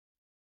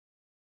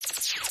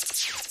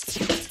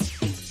Cupid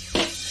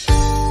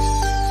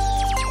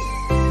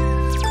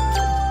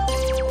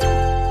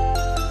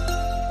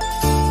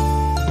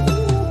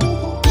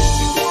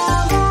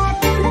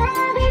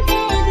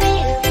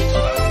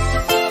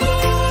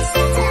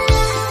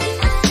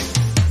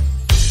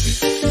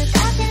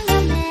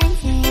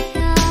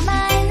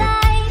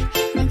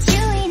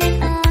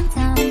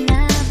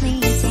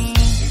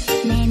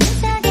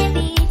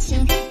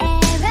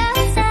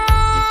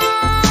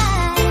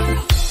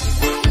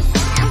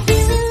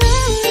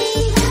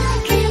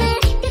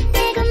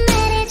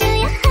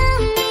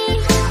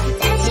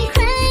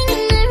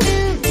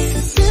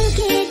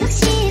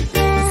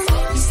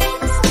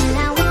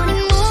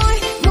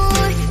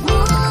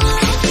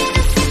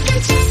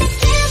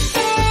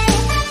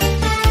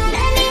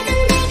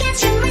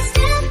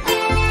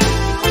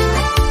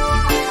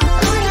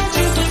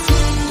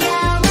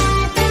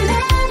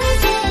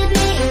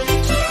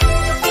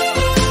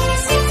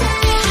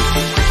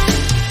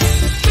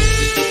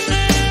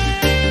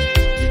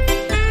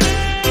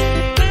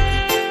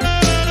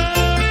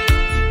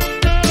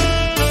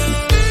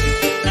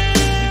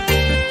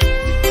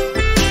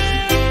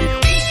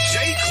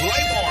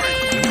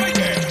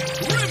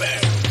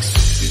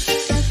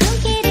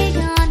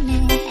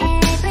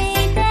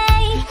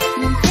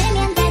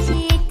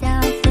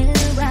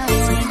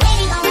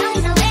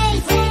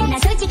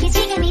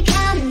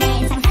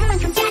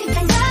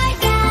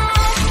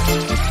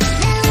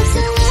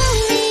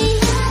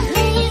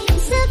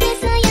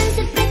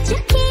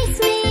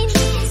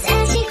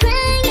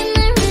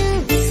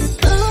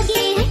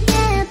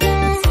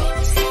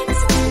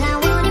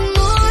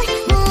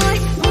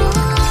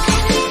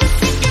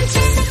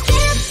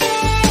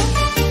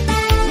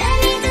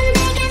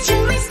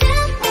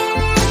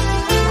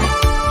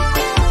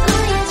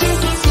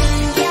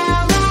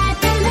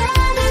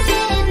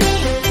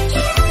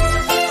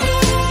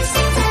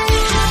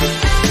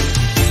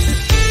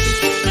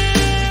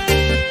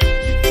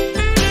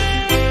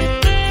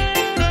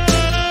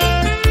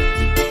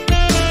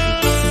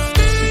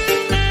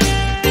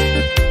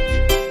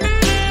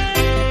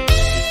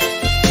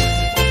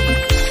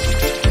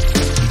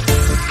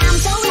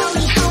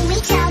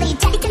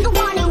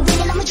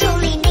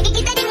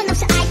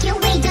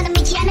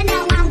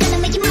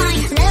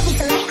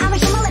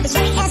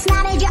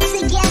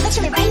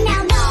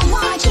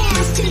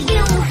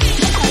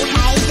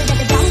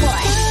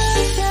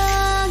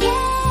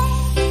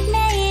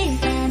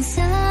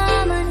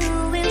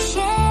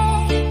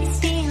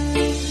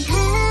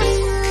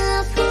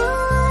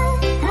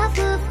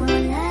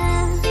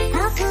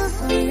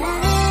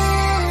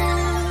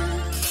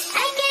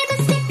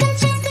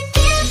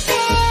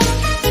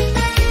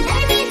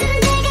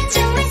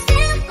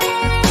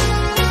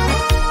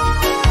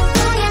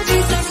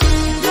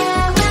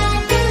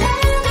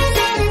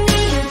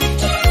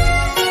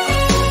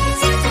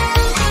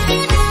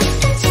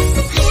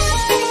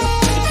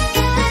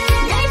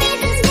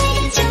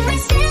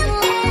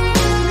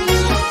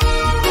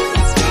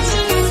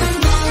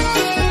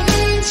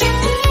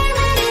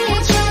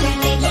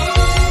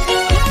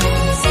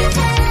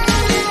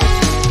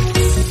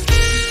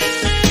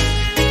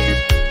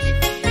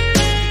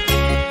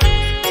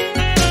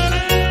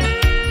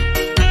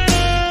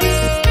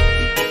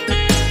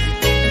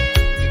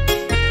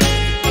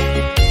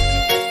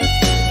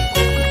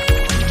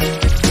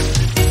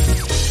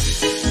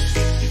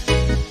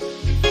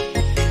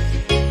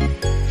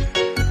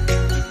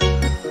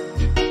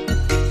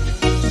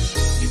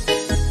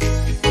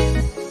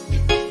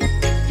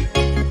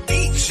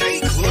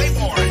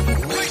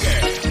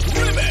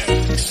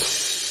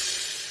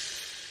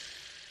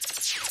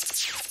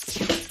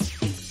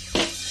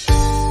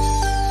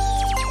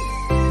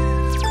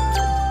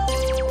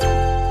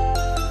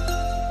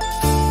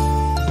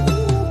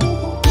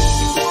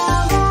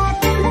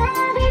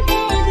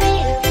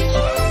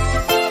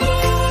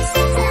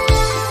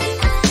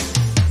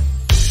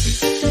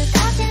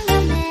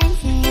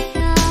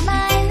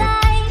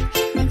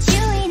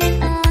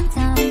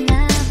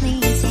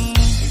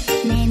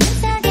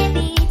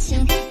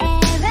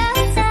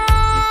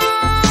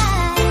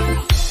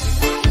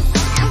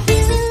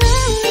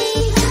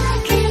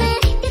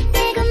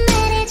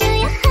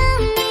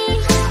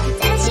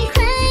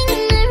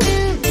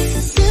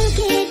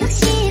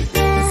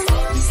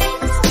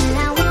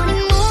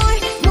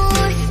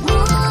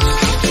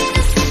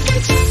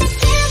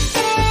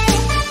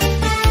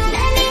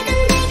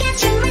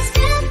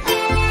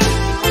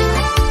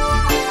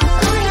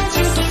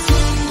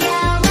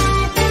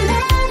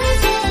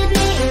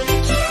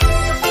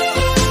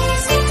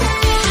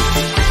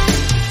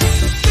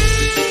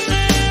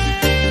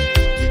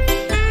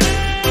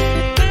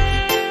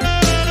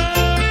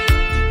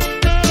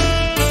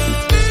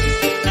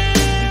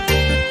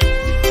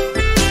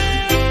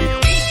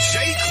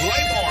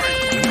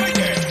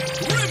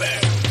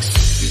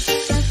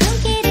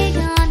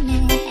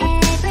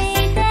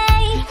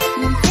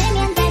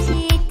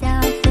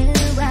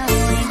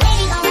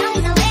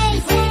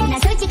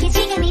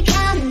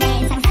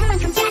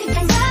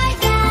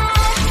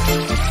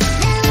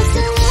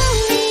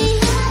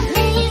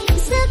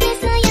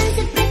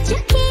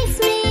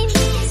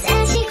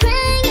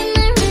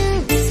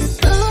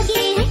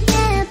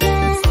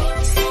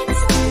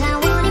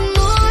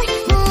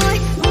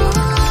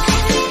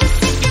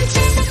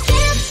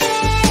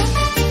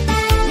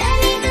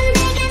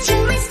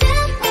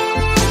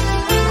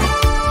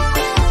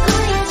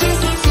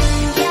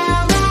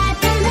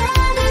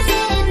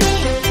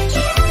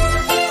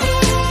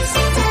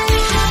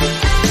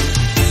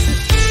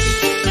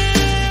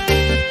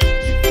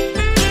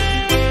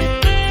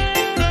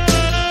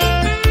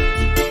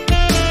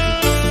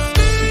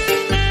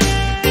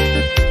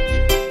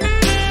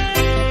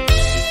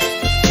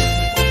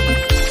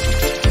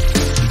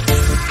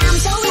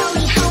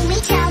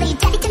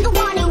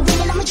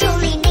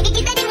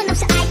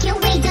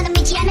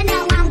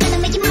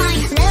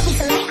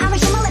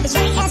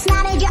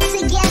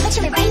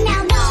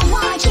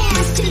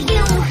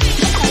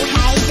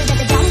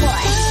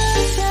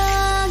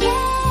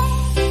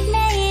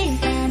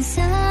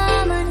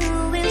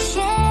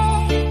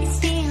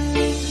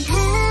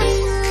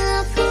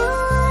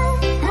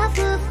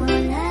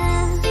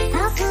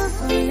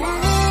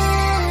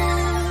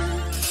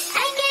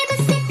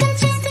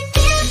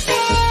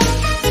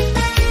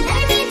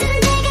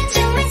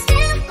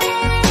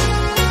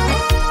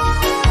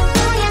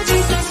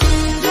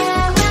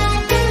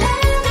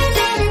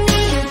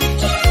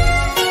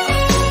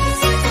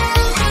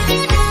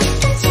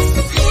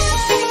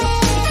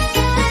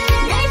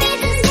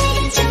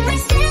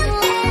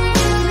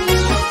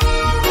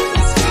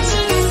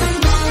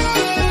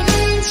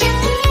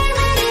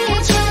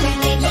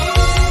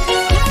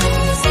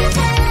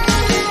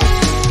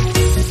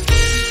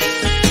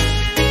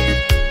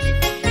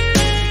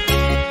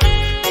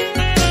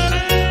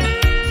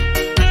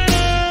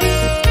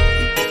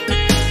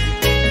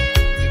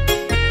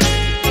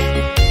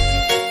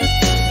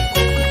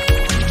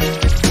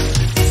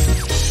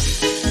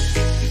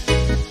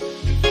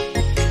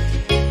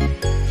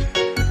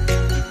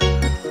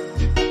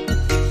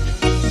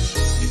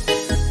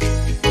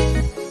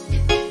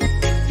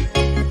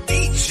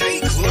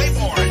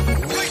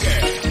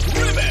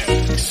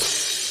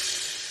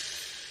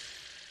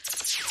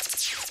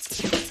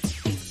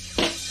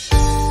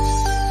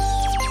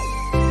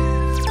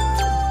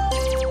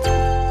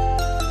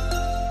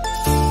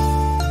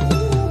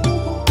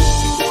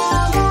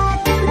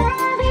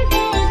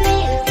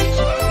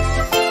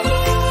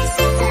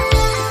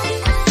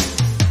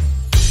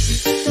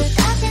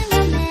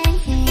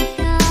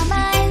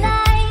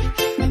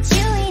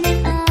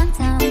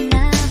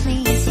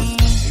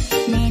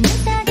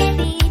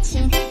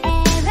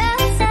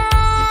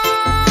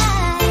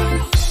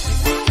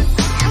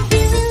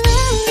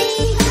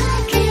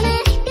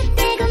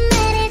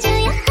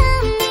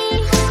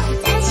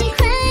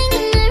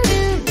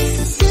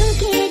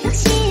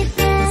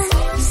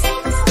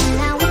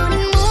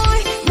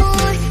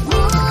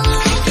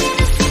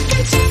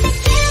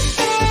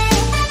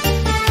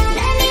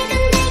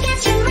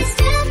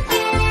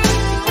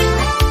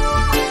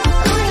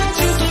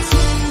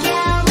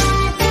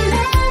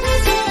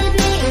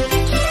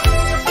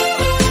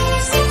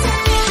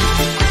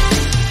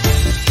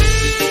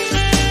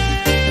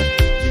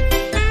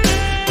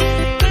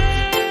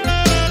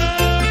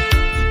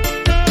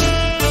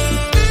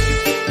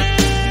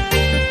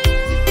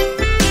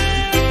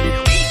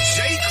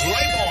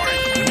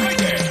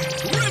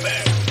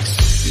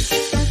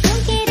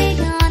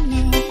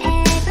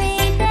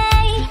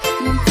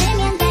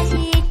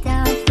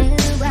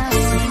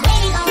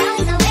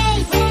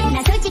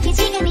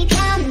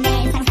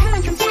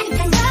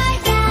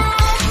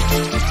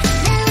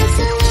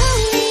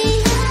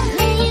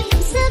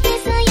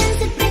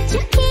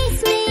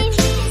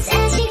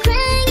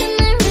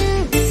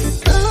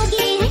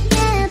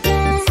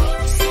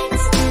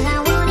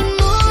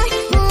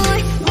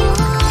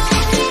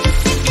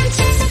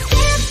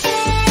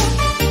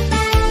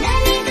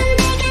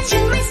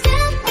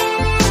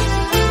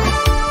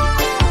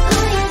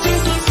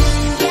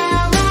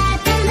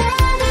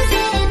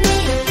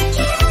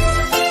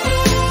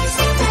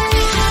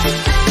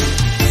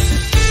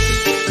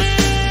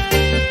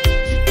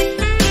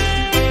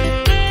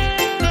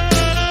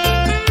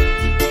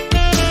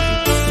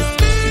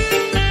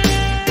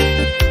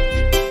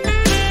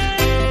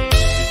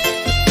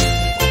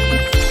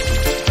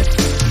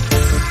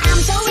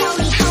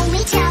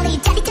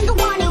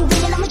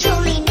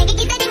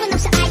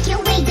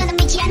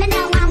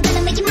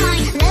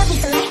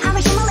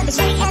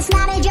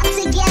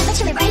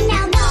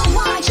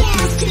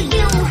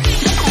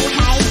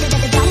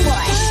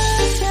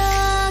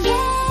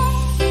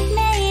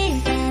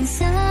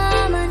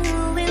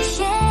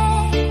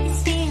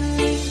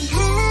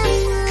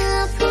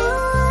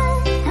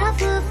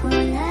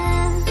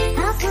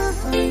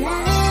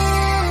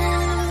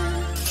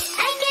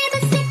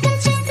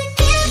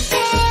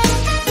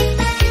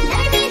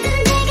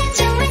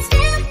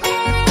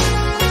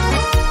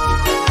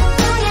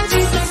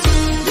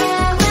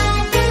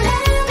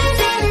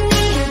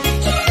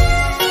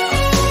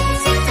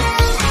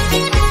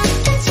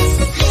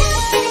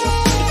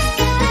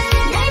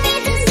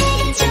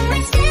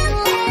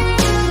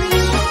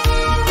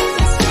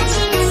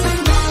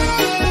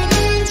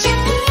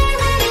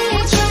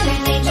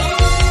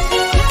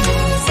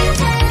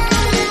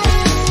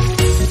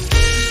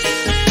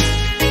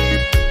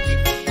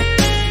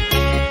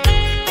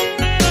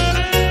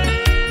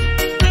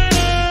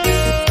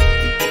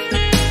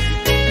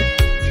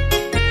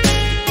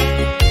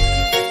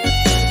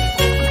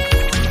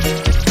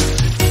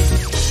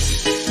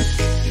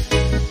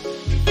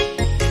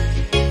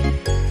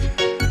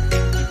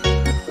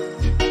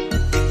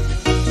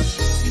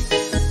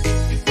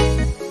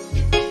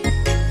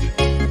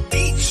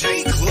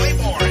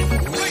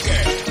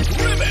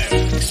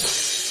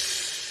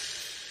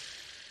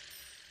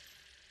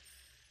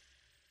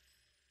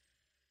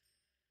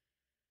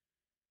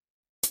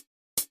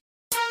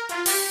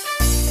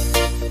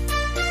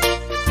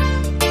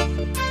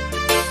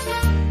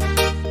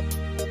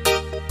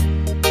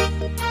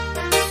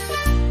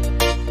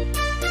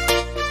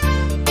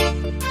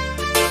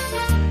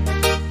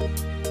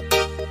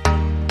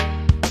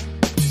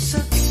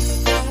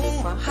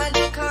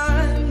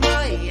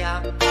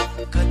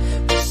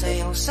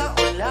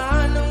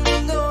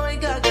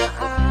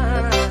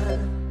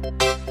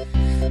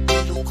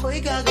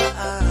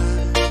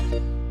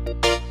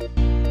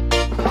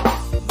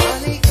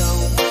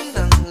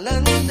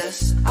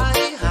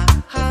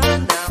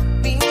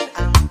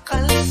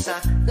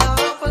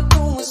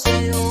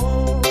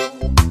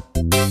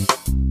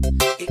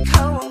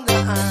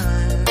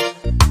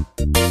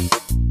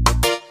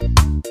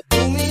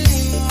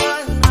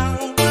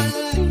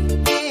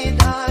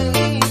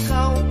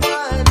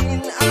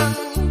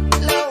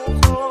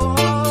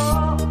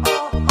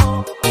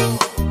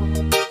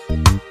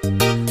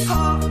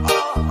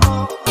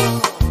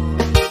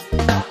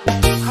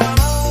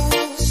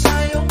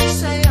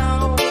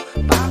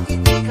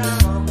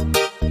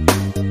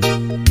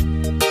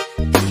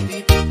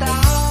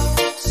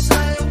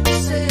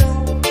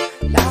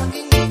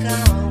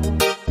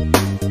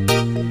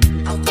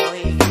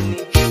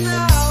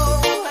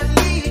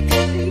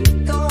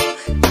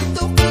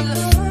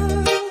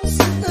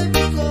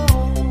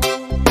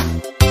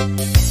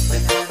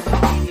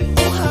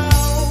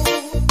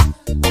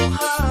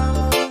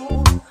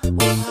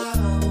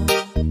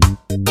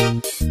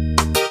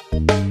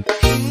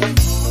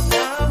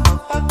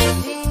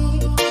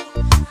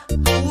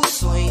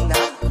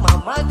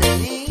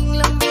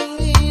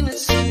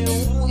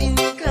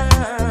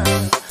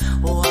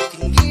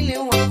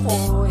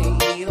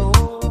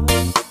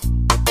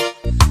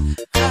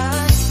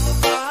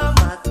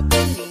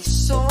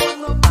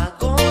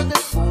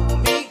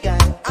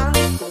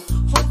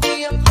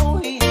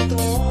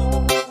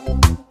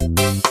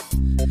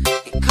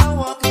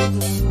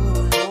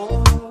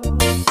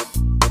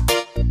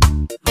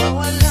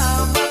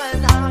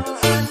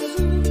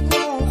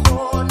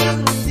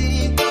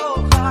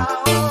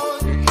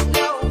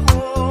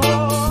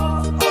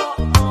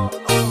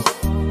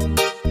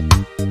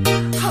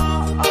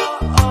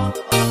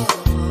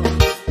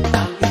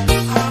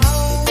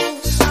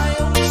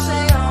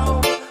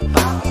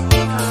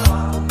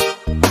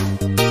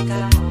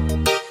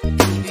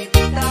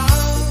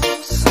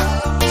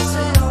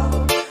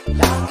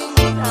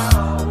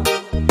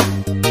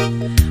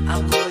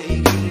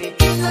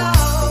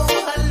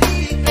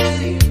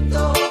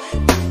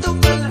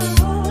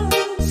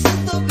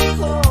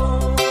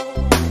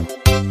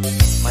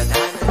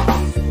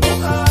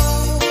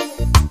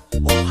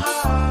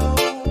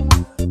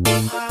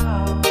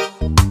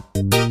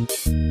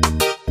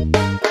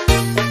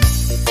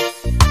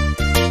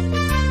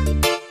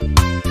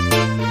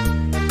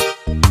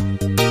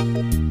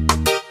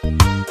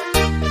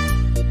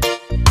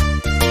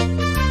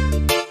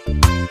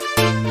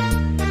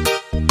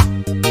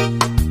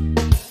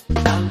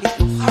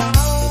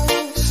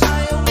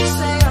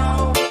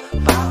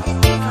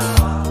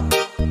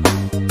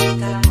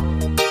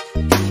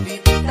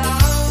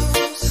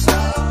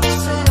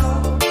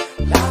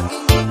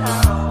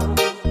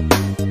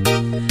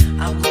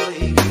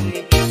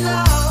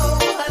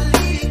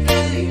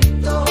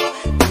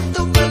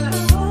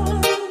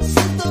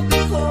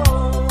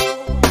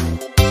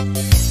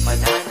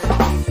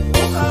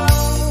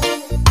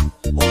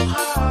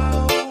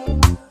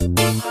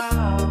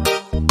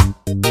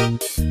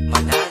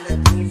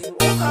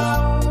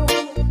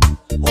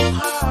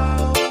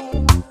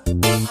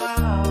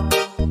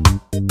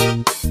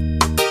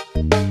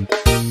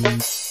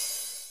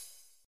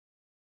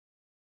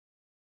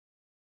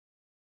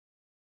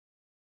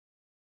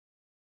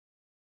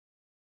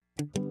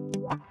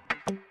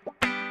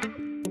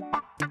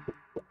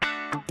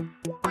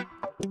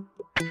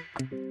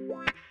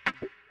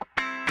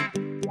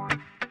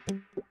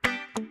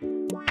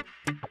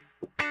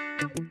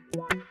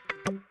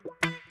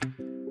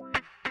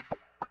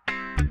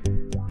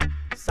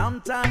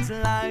Sometimes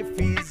life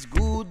is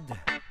good,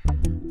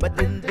 but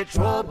then the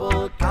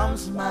trouble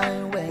comes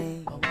my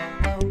way.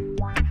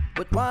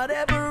 But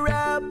whatever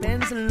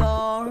happens,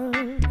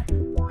 Lord,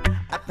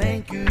 I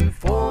thank you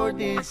for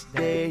this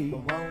day.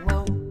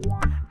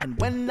 And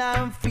when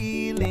I'm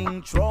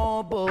feeling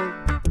troubled,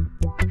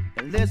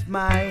 I lift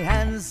my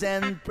hands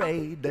and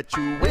pray that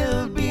you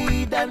will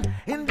be done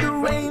in the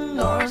rain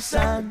or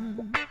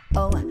sun.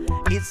 Oh,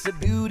 it's a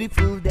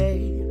beautiful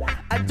day.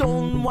 I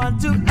don't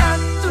want to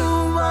act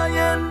too high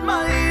and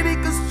mighty,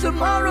 'cause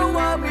tomorrow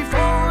I'll be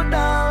fall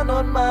down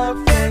on my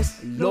face.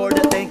 Lord,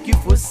 I thank you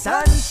for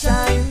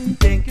sunshine,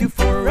 thank you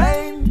for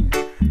rain,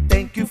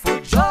 thank you for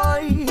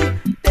joy,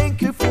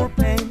 thank you for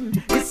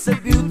pain. It's a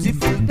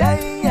beautiful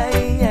day,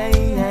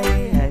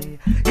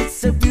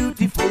 it's a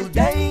beautiful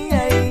day.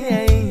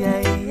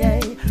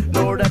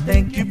 Lord, I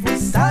thank you for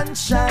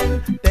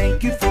sunshine,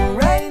 thank you for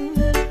rain,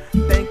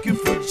 thank you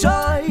for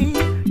joy,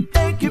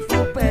 thank you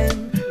for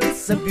pain.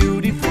 It's a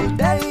beautiful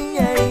day,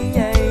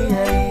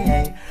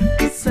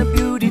 it's a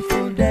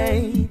beautiful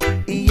day.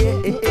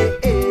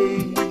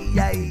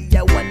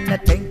 I wanna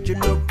thank you,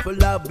 Lord, for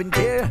love and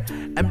care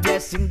and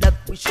blessing that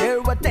we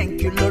share. I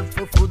thank you, Lord,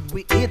 for food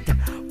we eat,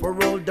 for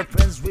all the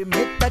friends we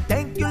meet. I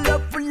thank you,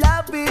 Lord, for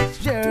love we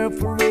share,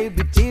 for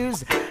every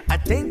tears. I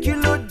thank you,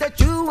 Lord, that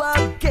you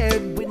have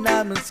cared when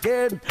I'm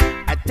scared.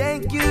 I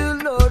thank you,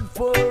 Lord,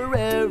 for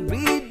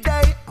every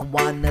day. I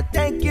wanna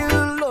thank you,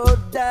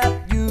 Lord, that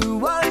you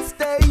will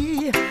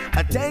stay.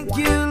 I thank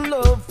you,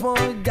 Lord, for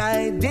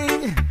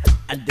guiding.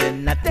 And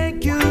then I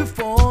thank you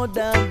for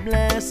the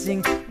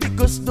blessing,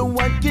 because no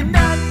one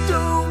cannot do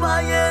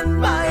my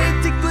and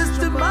mighty, 'cause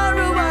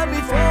tomorrow I'll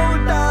be fall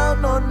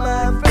down on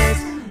my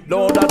face.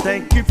 Lord, I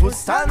thank you for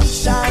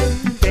sunshine,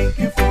 thank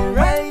you for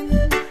rain,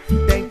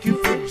 thank you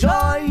for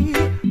joy,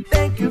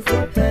 thank you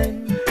for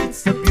pain.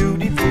 It's a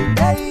beautiful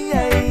day,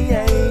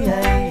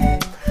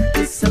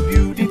 it's a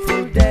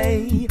beautiful day.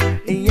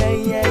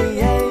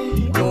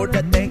 Lord,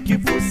 I thank you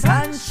for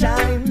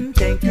sunshine,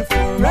 thank you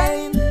for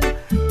rain,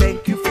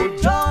 thank you for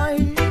joy,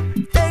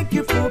 thank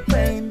you for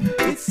pain.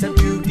 It's a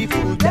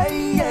beautiful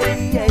day,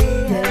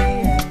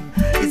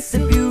 it's a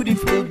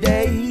beautiful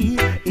day.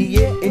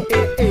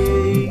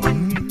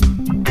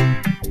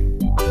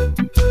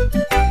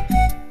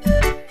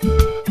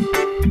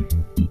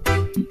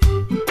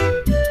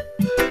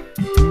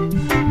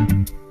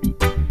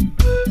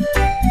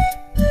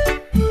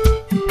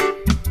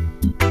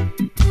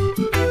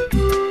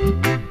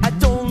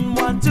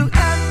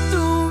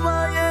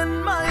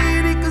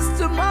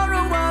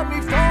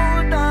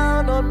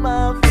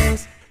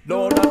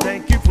 Lord, I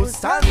thank you for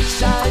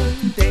sunshine,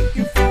 thank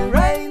you for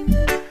rain,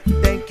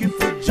 thank you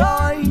for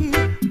joy,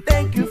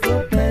 thank you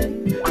for pain.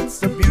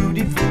 It's a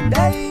beautiful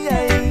day,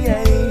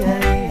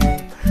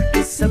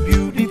 it's a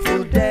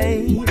beautiful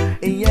day.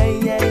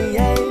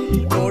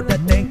 Lord, I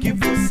thank you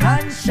for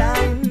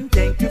sunshine,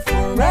 thank you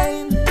for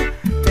rain,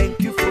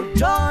 thank you for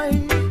joy,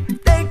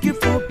 thank you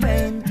for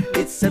pain.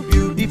 It's a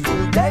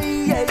beautiful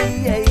day,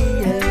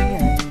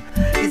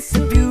 it's a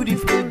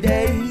beautiful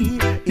day.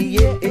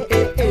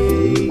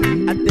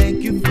 I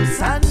thank you for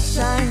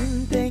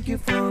sunshine, thank you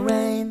for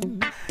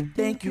rain,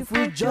 thank you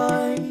for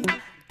joy,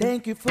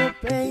 thank you for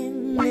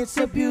pain. It's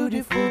a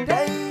beautiful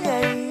day,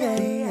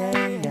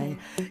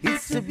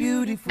 it's a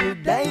beautiful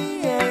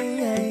day,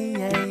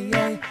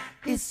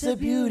 it's a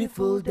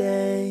beautiful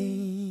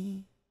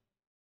day.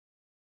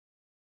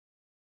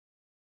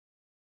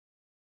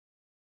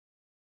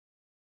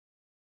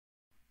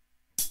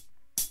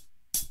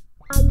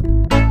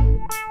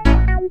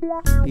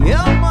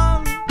 Yeah,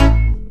 man.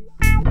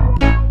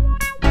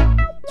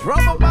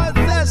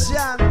 Tropavibes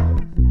session.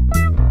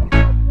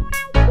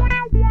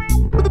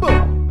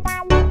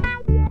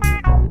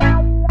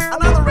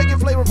 Another reggae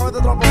flavor for the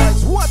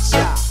Tropavibes. Watch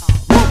out.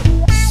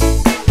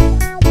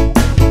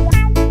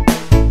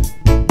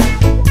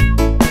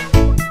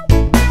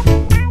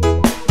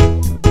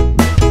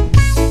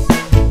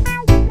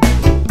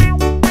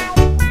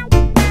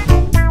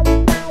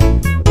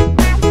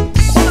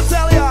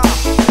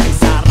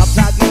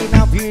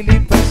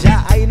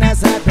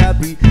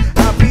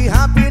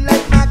 Happy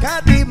like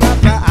Makati,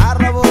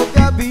 mapaaraw o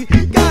gabi.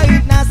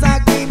 Kahit nasa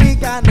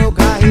kinikano,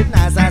 kahit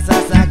nasa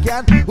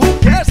sasakyan, who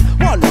cares?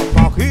 Walang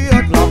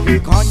pakiyat, laki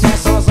kanya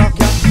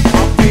sasakyan.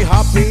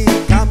 Happy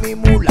kami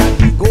mula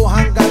Linggo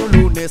hanggang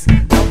Lunes.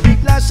 Nang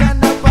bigla siya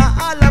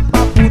napaalam,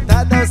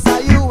 papunta daw sa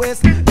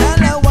US.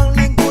 2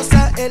 linggo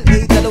sa LA,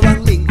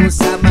 2 linggo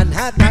sa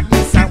Manhattan.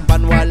 Isang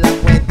buwan walang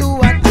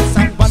kwentuhan,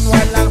 isang buwan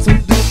walang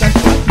sundutan.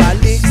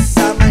 Pagbalik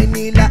sa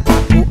Maynila,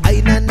 ako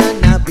ay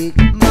nananabik.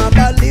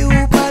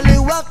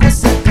 Mabaliw-baliw ako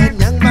sa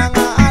kanyang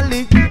mga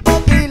alik.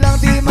 Okay lang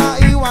di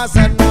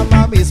maiwasan na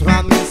mamiss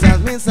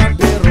minsan-minsan.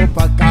 Pero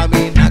pag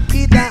kami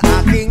nakita,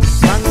 aking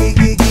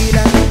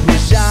panggigigilan.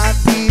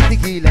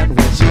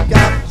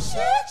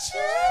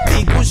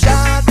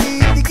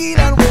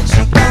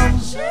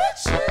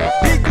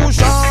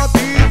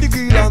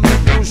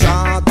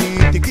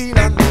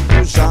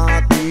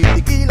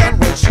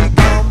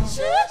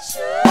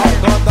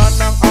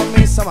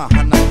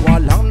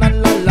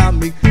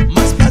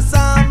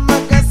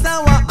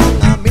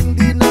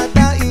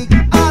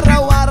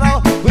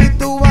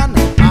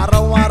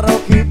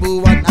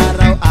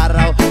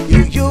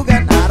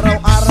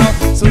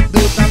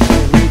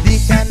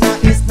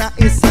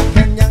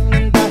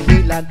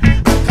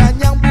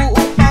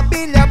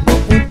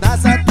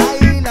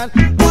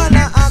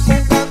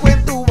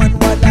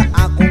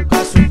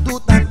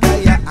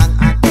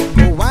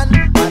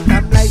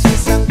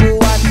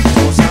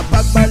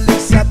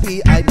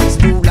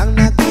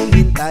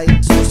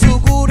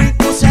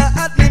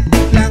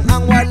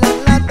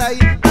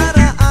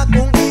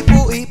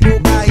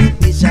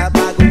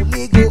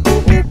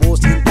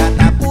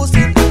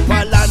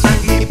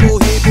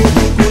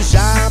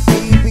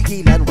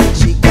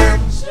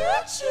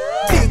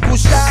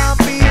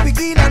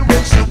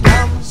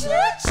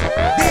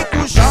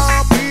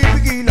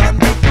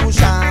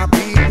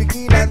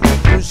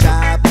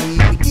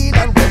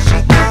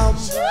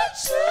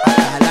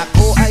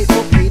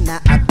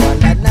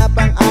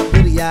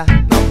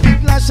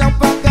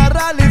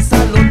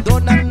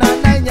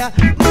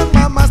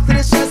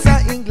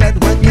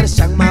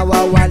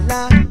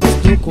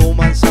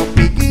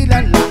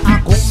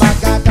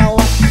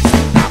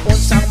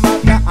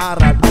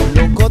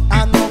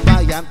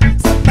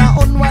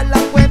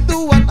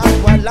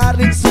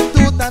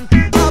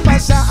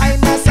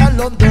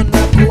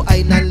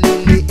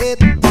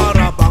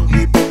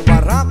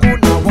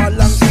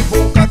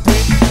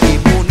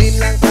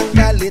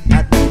 galit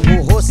at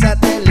ibuhos sa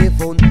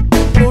telephone.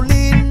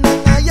 Kontrolin na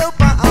ngayaw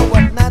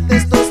paawat na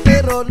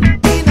testosterone.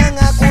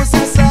 Pinangako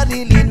sa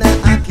sarili na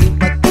aking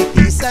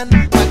pagtitisan.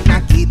 Pag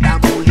nakita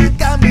muli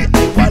kami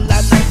ay wala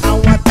nang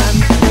awatan.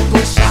 Di ko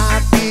siya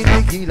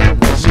titigilan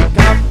when she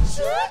comes.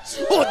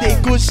 O di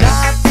ko siya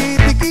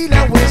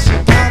titigilan when she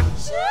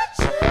comes.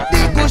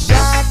 Di ko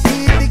siya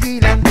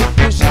titigilan, di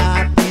ko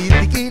siya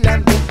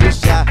titigilan, di ko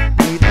siya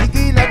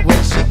titigilan when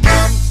she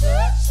comes.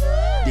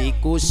 Di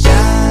ko siya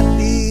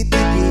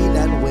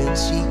titigilan when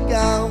she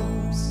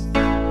comes.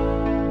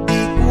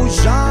 Di ko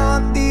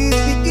siya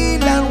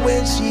titigilan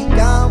when she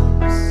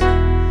comes.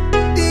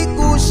 Di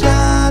ko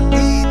siya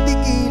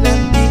titigilan,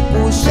 di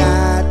ko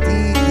siya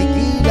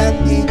titigilan,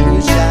 di ko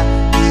siya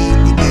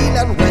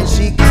titigilan when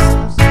she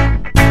comes.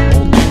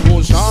 Oh, di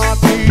ko siya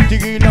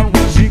titigilan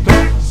when she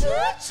comes.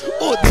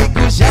 Oh, di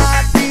ko siya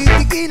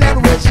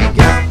titigilan when she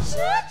comes.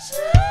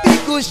 Di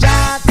ko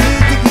siya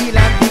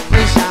titigilan, di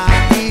ko siya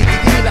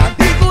titigilan,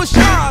 di ko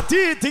siya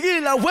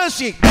titigilan when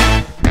she comes.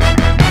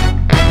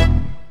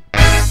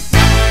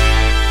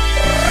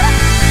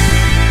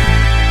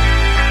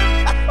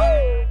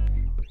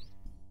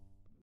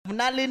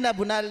 Bunali na,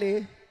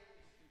 bunali.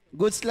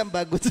 Goods lang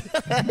ba? Goods.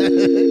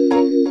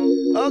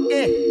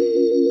 Okay.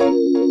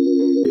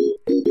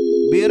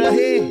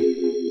 Birahe.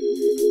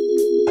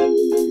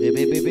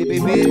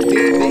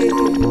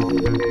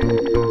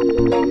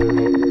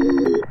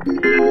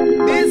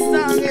 This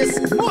song is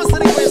most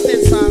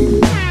requested song.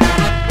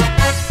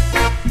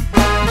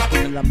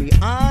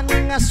 Kinalamian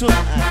nga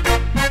sunan.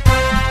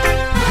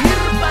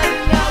 Herbal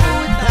nga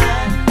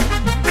utan.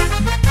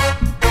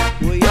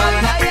 Uy, ay,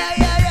 ay, ay,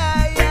 ay,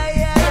 ay,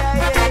 ay,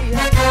 ay, ay,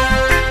 ay.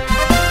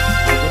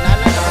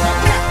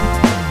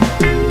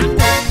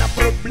 Ako na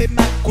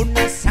problema kung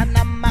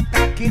sana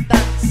makakita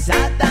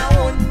sa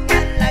Dahon Na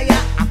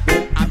Laya.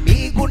 Akong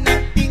amigo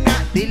ng tinga,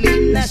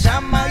 dili na siya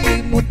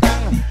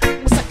maimutang.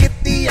 Masakit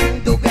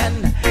diyang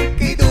dugan,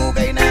 kay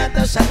dugay na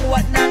daw siyang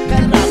wala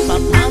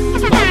karapapam.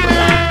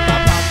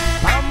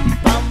 Pam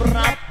pam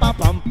rapa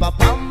pam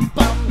pam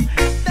pam.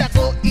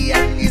 Dako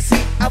iyang isi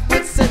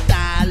abot sa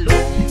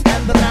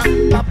dalungan.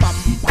 Rapa pam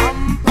pam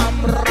pam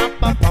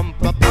rapa pam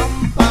pam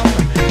pam.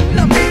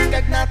 Lamig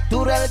kag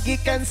natural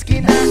gikan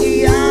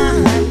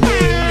skinaiyahan.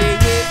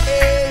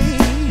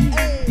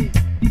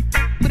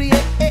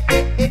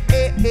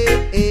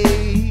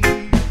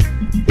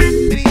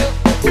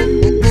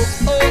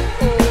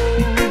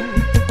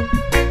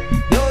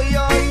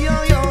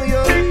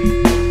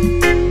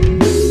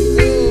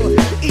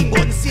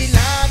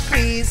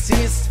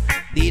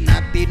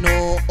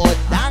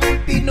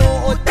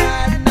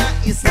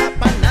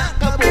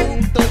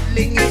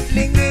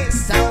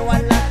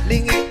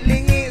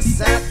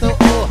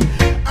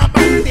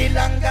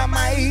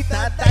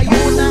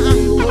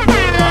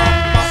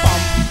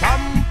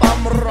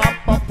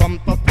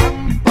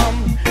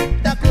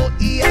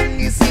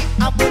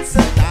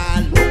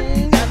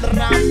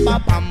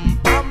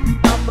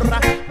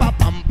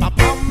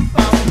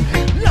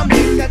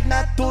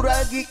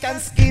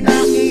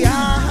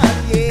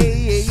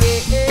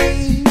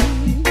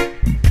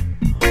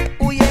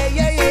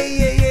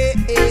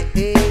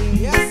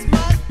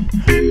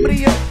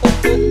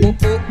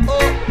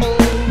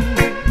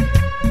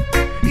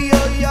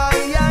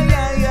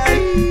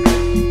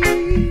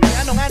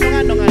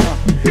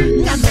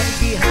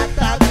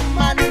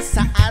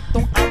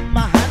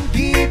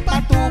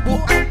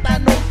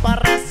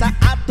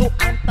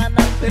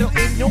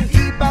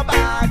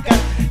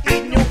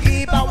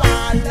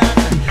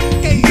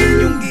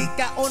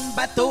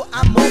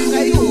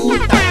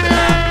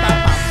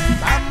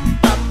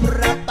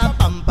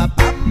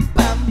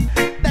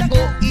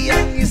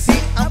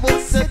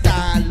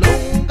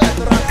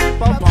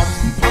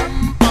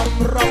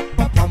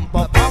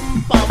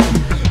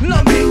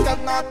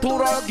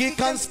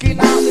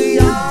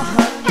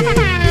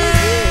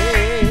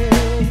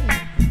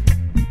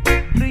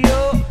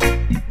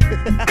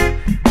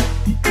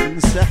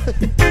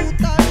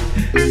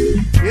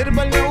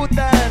 Herbal nga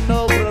utan,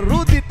 no,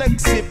 Rudy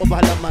tagsip o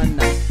bahalaman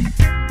na.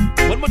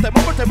 One more time.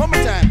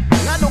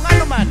 Ngano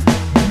man.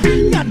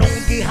 Nganong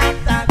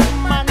gihatag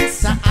man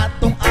sa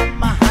atong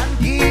amahan.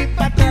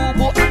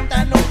 Gipatubo ang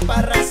tanong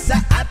para sa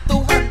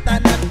atuhan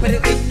tanan.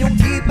 Pero inyong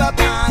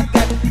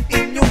gibabagan,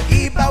 inyong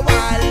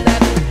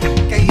gibawalan.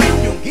 Kay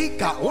inyong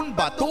gikaon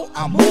bato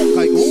amo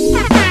kay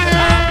utan.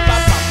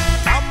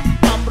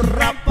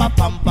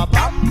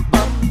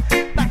 Rapa-pam-pam-pam-pam-pam-pam.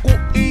 Tako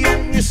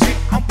iyong isi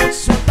abot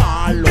sa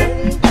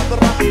talong.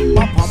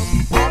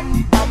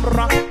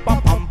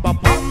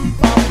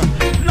 Rapa-pam-pam-pam-rapa-pam-pam-pam.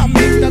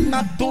 Lamig na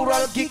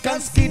natural gikan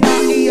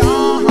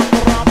skinaiyahan.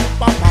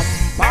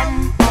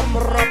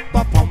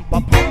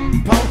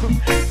 Rapa-pam-pam-pam-rapa-pam-pam-pam.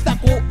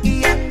 Tako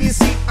iyang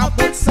isi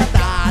abot sa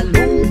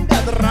talong.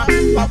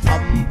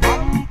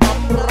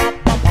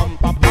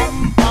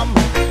 Rapa-pam-pam-pam-rapa-pam-pam-pam.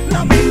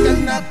 Lamig na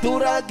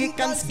natural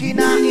gikan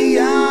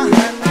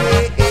skinaiyahan.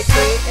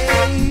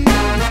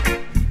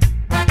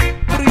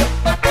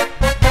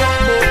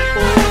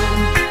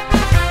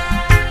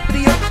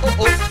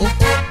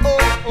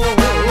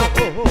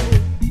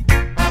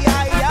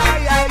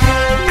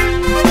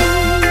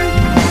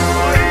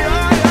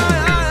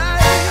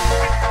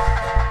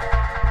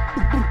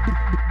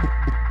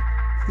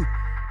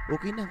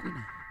 na, okay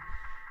na.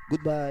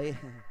 Goodbye.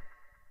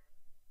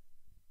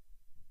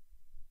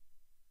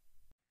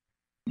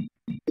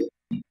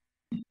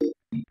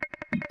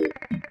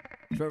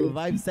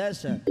 Tropavibes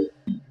session.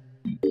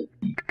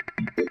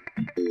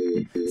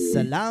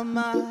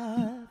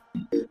 Salamat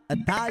at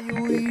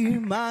tayo'y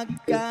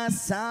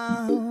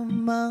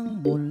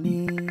magkasamang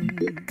muli.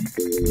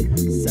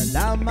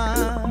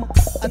 Salamat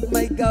at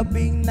may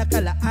gabing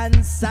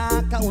nakalaan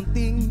sa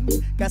kaunting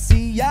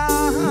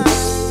kasiyahan.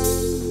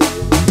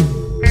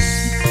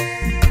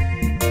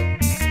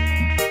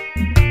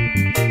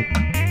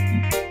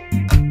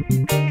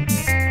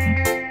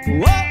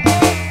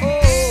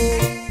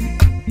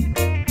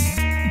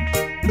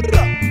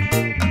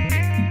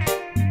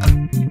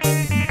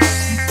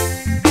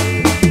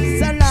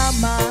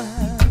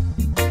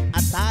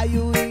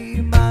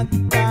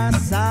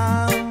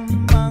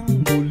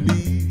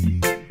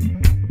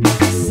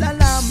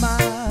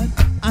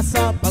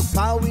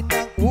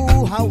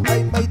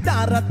 Ay may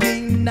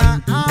darating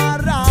na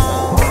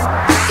araw.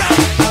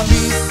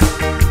 Tamis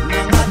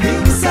ng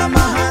ating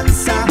samahan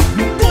sa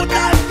lungkot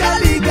at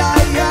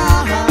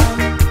kaligayahan.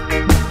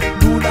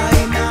 Tunay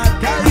na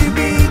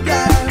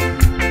kaibigan,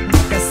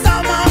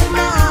 kasamang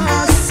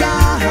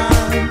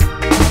maasahan.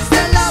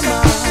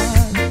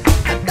 Salamat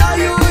at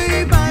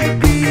tayo'y may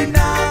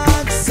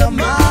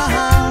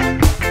pinagsamahan.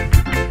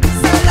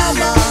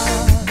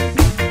 Salamat,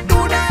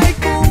 tunay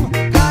kong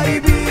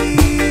kaibigan.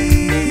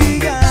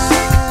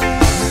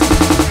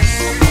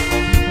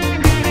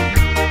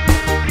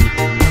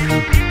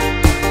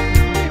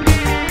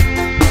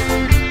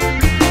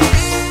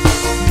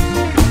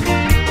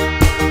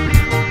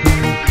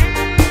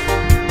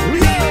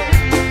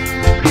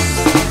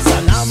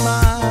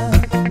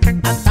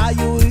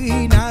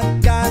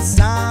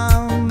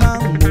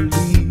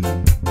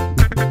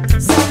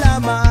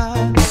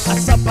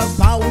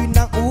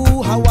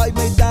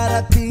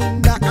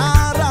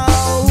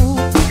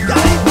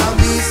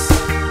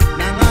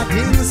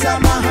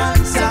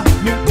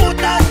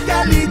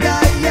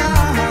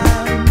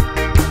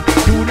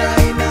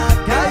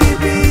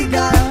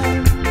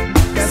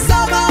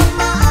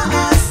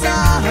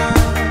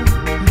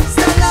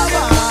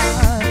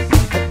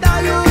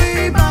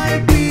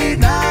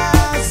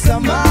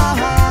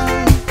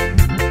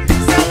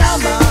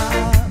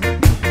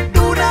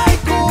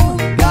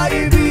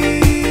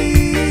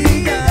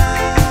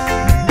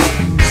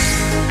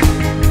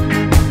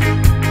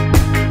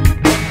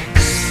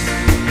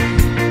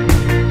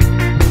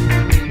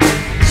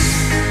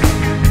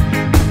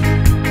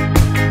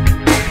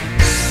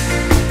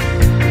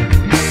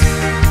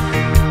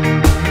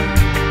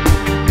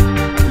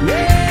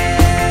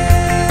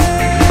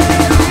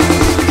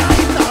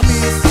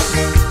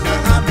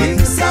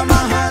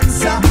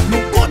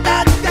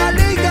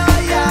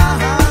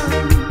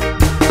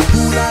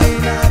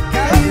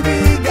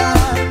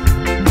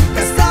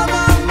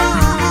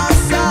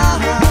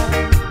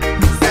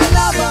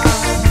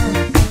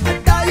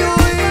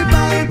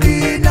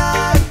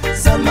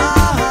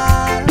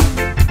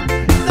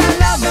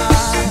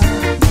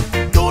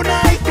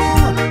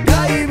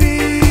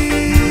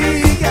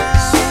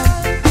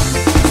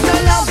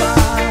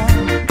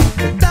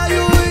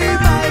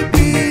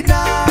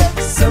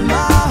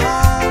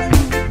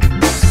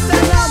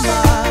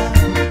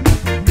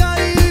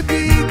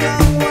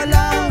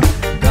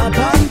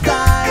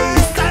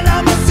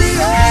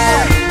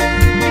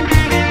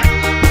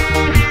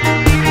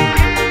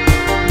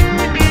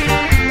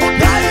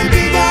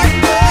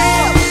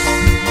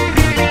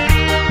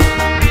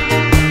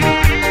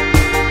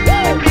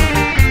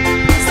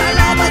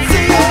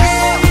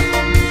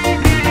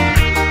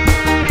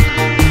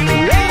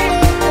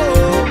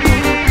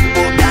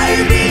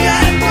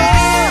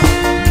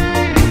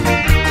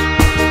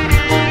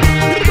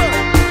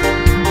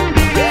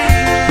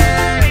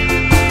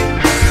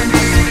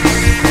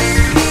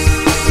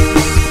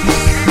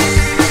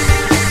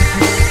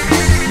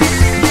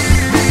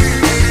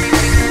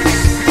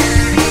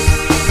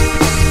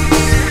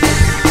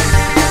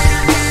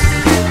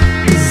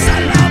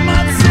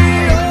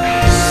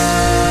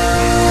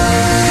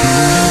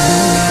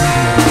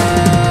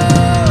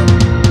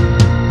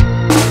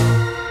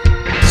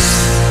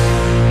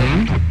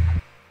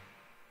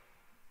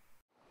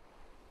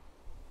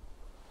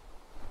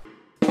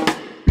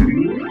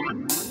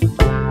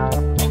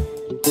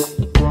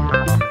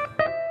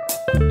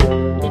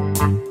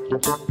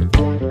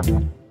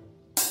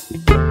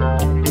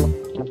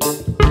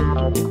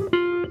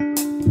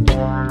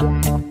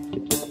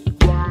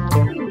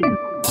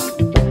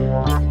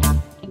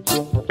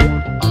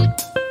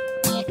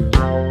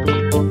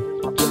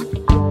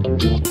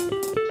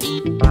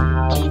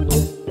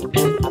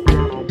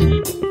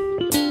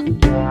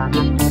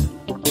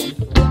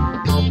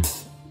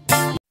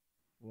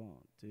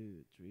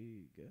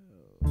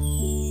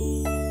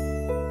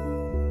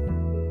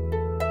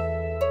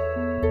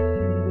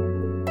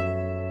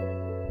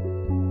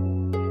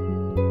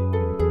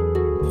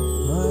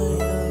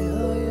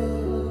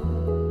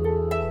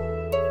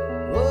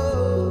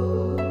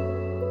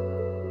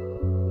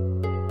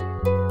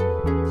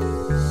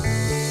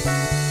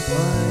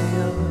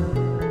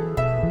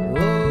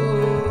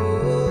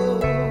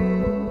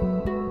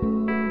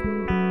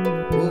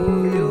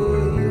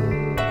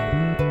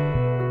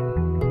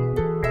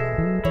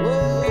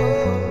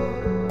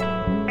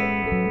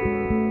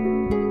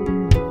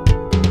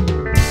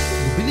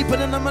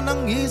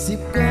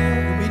 isip ko.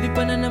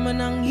 Lumilipad na naman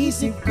ang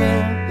isip ko.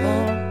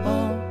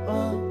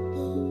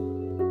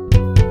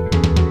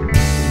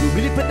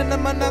 Lumilipad na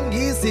naman ang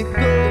isip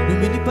ko.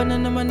 Lumilipad na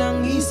naman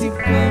ang isip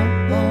ko.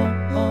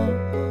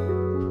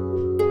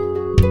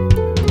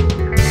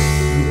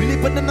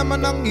 Lumilipad na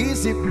naman ang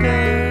isip ko.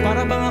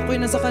 Para bang ako'y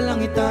nasa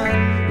kalangitan.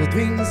 Na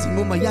tuwing si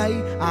Momay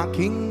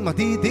aking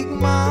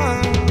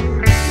matitikman.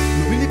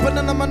 Lumilipad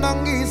na naman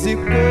ang isip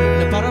ko.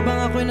 Na para bang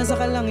ako'y nasa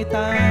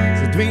kalangitan.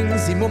 Sa tuwing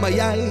si Momay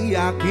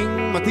aking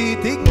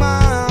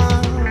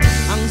matitikman.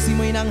 Ang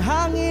simoy ng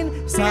hangin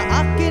sa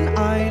akin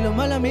ay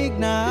lumalamig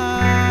na.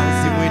 Ang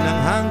simoy ng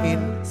hangin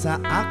sa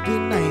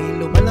akin ay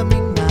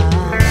lumalamig na.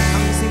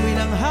 Ang simoy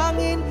ng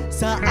hangin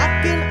sa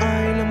akin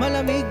ay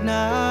lumalamig na.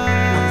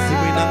 Ang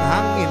simoy ng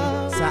hangin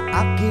sa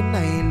akin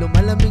ay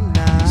lumalamig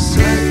na.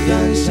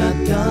 Shotgun,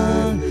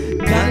 shotgun,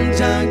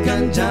 ganja,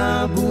 ganja,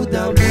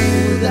 Buddha,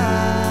 Buddha.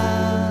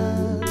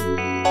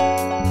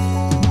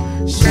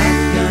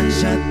 Shotgun,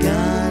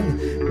 shotgun,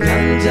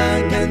 ganja,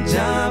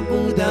 ganja,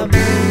 Buddha,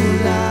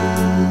 Buddha.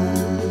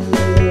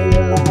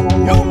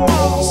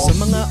 Sa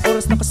mga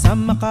oras na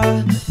kasama ka,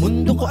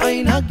 mundo ko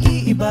ay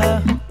nag-iiba.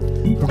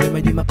 Problema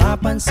di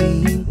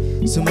mapapansin,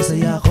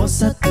 sumasaya ako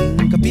sa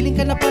ting. Kapiling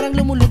ka na parang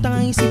lumulutang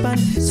ang isipan.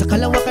 Sa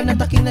kalawakan na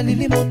taking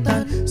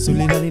nalilimutan.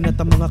 Suliranin at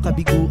ang mga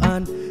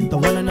kabiguan.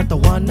 Tawanan na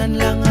tawanan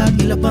lang at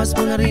ilabas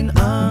mo na rin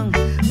ang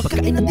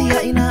pagkain at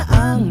tiyain na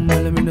ang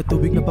malamig na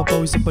tubig na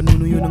papawis sa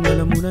panunuyo ng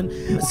lalamunan.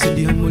 At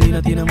sindihan muli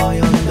natin ang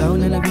mayaw ng dahon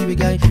na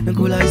nagbibigay ng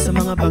kulay sa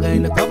mga bagay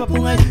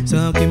nagpapapungay.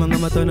 Sa aking mga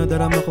mata na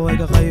darama ko ay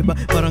kakaiba.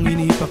 Parang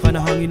inihipa ka na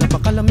hangin na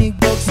pakalamig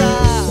sa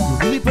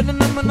Lumilipad na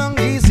naman ang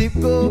isip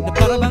ko. na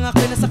para bang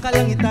ako'y nasa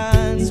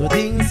kalangitan. So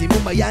ding si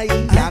Momay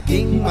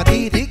aking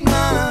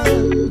matitikman.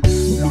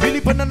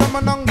 Lumilipad na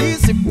naman ang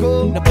isip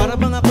ko. Na para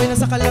bang ako'y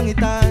nasa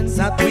kalangitan.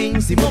 Sa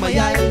tuwing si Momay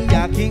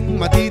aking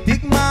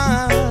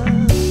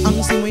matitikman. Ang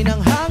simoy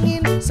ng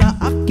hangin sa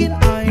akin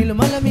ay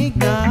lumalamig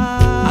na.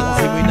 Ang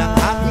simoy ng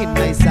hangin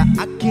ay sa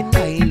akin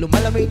ay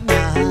lumalamig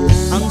na.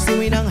 Ang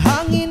simoy ng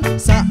hangin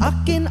sa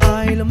akin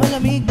ay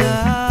lumalamig na.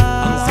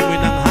 Ang simoy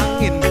ng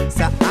hangin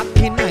sa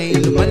akin ay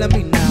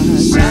lumalamig na.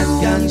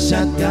 Shotgun,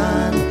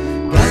 shotgun,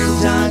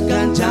 ganja,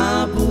 ganja,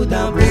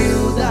 Buddha,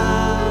 Buddha.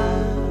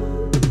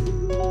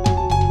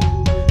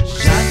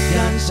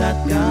 Shotgun,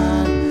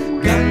 shotgun,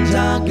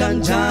 ganja,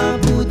 ganja,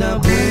 Buddha,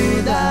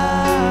 Buddha.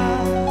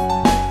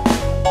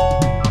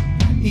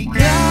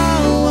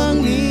 Ikaw ang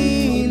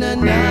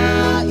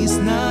ninanais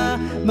na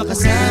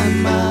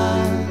makasama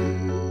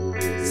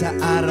Sa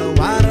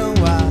araw-araw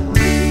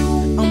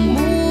ang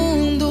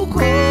mundo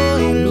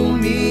ko'y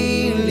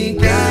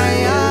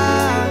lumiligaya.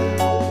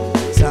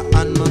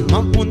 saan man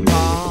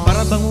mapunta.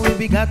 Para bang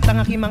umibigat ang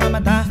aking mga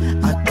mata.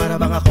 At para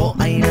bang ako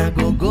ay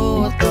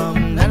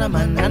nagugutom na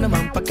naman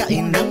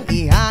pagkain ng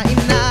ihain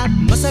na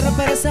masarap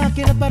para sa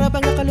akin. At para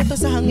bang nakalutang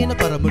sa hangin. At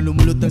para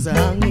malumulutang sa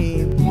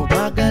hangin.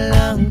 Bumabagal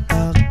ang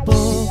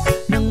takbo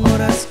ng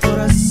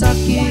oras-oras sa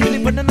akin.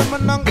 Lumilipad na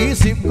naman ang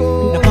isip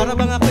ko. Na para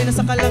bang ako'y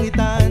nasa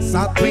kalangitan.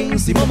 Sa tuwing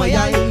si Momay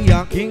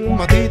aking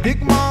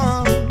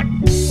matitikman.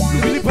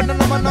 Lumilipad na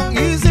naman ang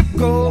isip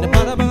ko. Na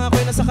para bang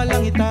ako'y nasa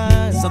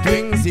kalangitan. Sa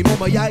tuwing si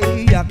Momay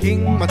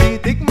aking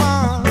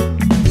matitikman.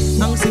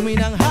 Ang simoy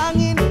ng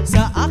hangin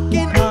sa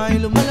akin ay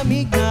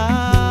lumalamig na.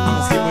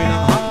 Ang simoy ng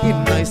hangin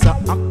ay sa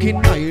akin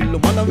ay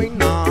lumalamig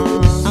na.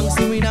 Ang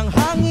simoy ng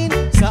hangin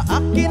sa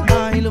akin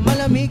ay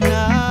lumalamig na.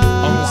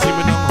 Ang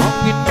simoy ng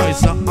hangin ay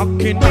sa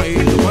akin ay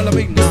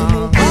lumalamig na.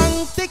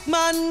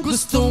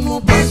 Gusto mo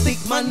bang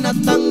tikman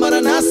at ang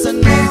maranasan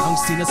mo? Ang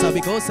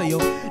sinasabi ko sa'yo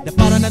na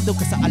para na doon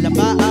ka sa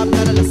alabaab.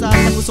 Naralasap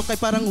na puso kay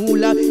parang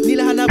hula.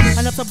 Nilahanap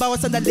sa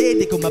bawat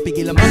sandali. Di ko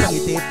mapigil ang mga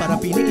ngiti para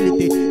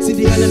pinikiliti.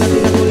 Sindihan na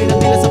natin ang tuloy ng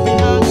tila sa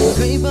pinag.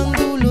 Kaibang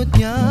dulot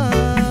niya,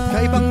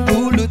 Kaibang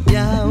dulot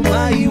niya,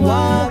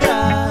 maiwaga.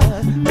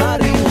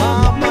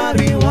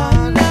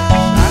 Marijuana.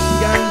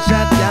 Shotgun,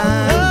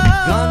 shotgun,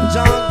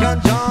 ganja,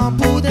 ganja,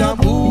 Buddha,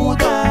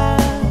 Buddha,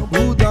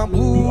 Buddha,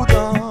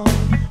 Buddha.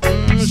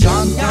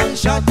 Shotgun,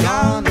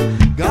 shotgun,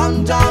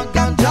 ganja,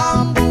 ganja,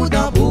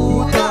 Buddha,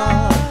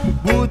 Buddha,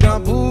 Buddha,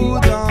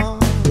 Buddha.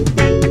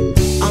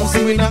 ang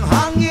simoy ng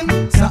hangin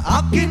sa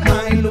akin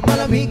ay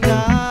lumalamig na.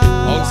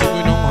 Ang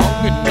simoy ng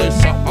hangin ay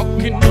sa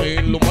akin ay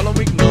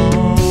lumalamig na.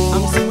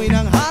 Ang simoy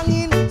ng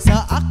hangin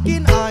sa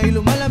akin ay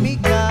lumalamig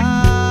na.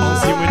 Ang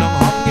simoy ng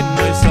hangin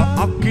ay sa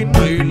akin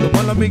ay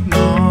lumalamig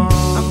na.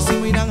 Ang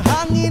simoy ng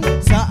hangin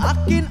sa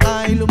akin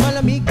ay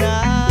lumalamig na.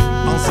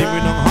 Ang simoy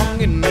ng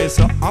hangin ay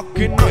sa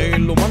akin ay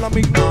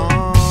lumalamig na.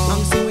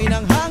 Ang simoy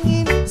ng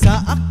hangin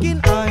sa akin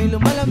ay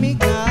lumalamig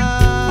na.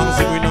 Ang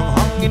simoy ng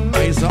hangin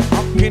ay sa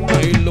akin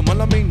ay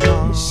lumalamig na.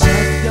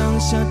 Shotgun,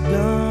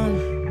 shotgun,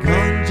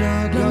 ganja,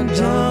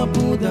 ganja,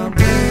 Buddha,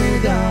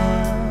 Buddha.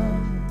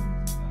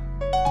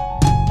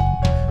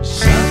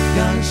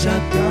 Shotgun,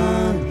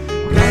 shotgun,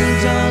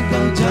 ganja,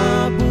 ganja,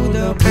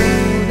 Buddha,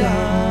 Buddha.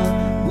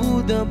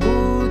 Buddha,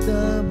 Buddha,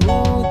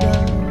 Buddha.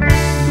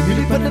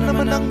 Lumilipad na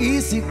naman ang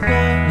isip ko.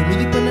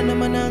 Lumilipad na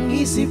naman ang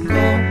isip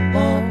ko.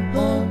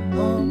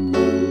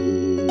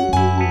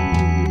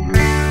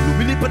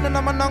 Lumilipad na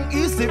naman ang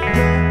isip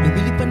nyo.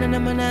 Lumilipad na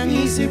naman ang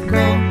isip ko.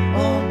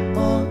 Oh,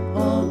 oh,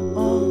 oh,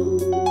 oh.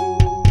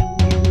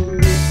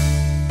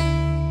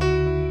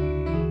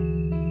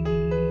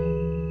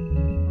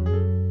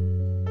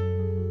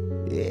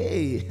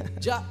 Hey.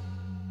 Ja.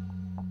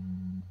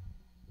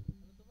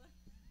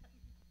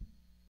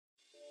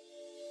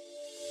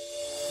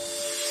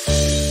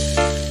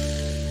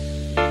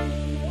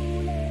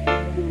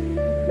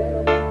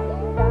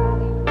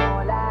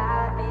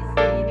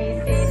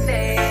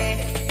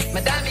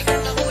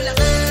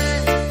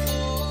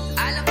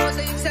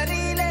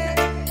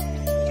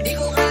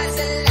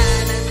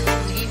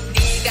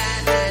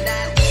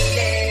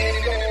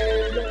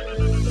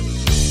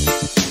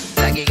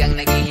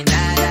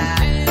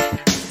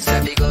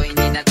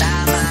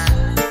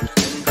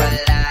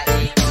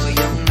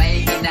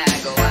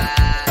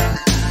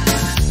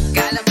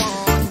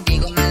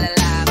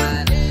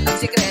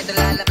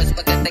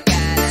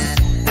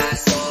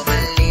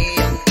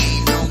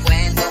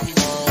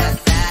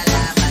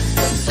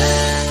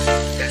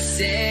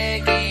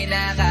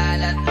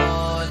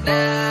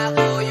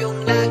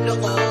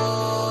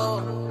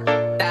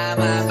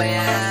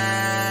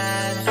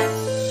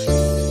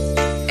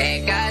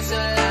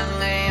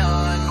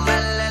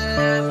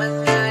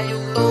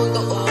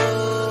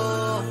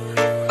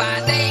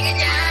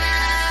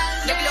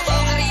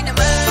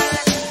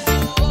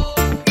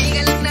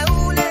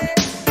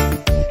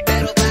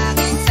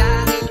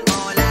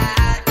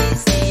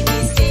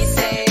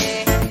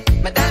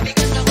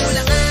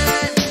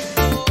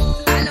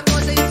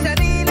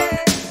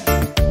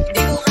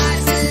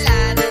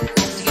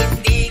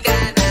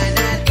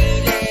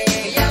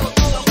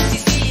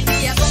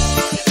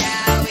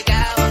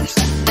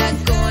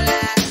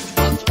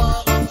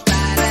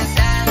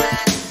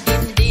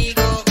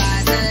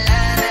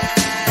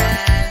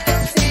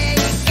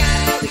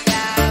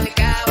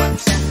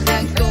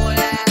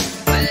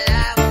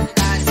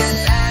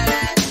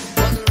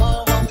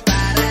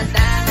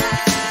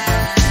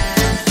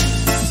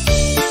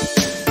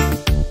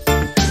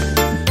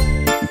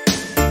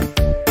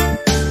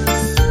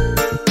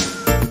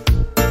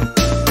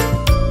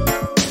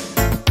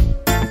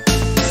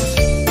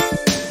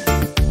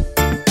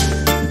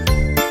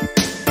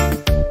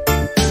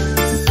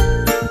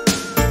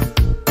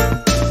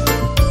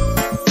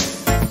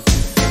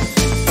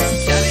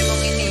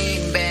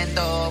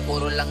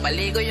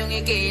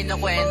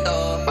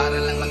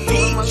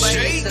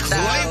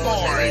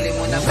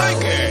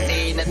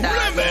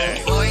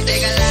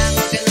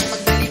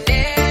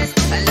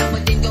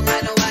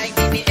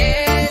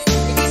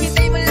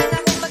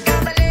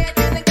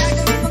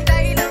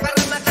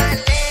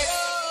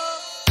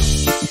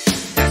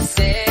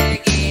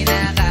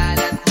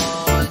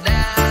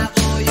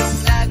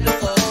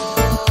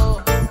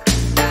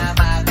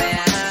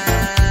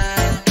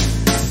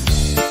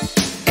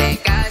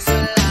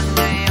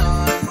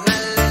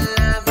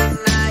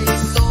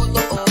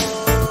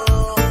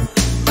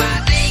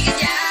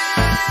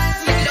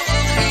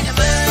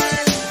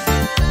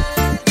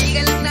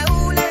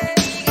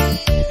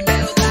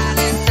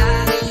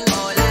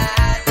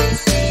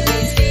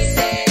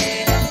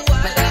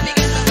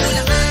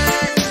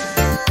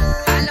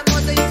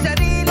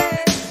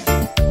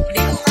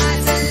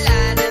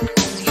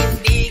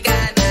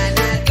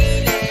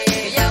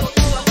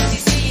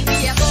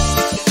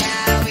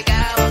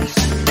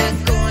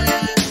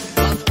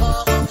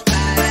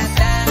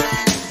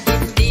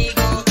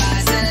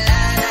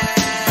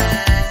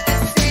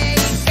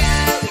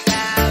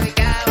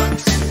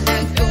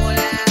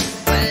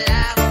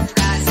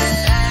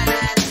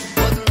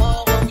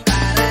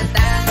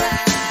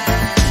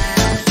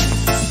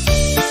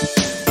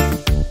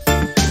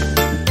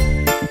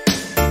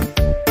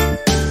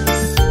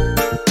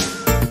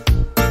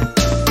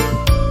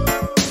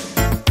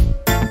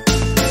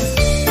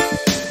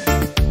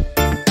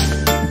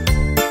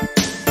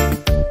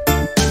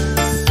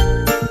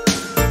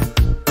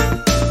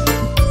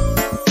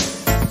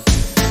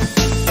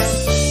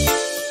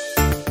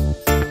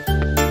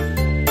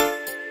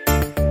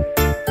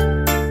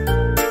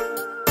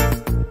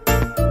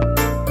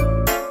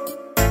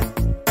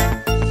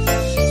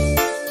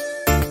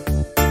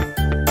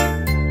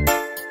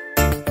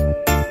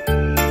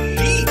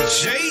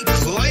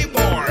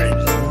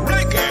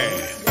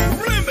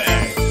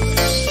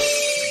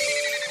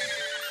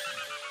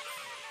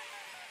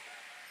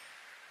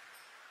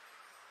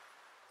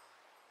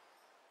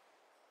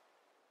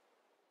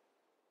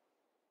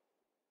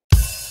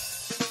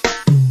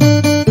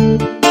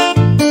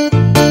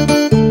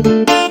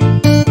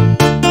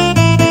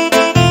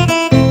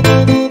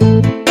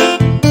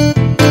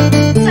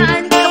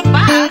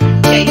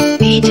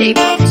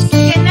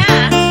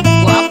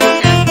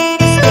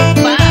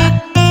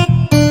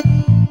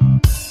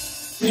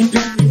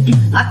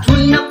 At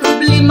wala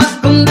problema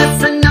kung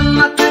nasa na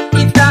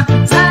makakita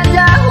sa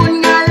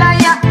Dahon Na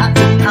Laya.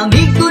 Aking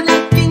amigo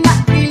na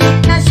pinapilit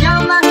na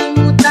siya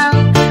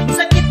mahimutang.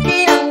 Sakit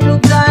niyang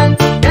lugan,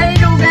 kay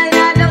lugan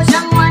na daw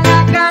siyang wala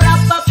ka.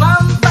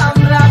 Rapapam-pam,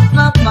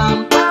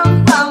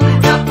 rapapam-pam-pam,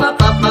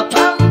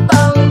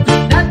 rapapapapam-pam.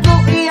 Nato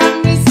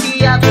iyang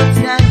isiyapit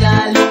na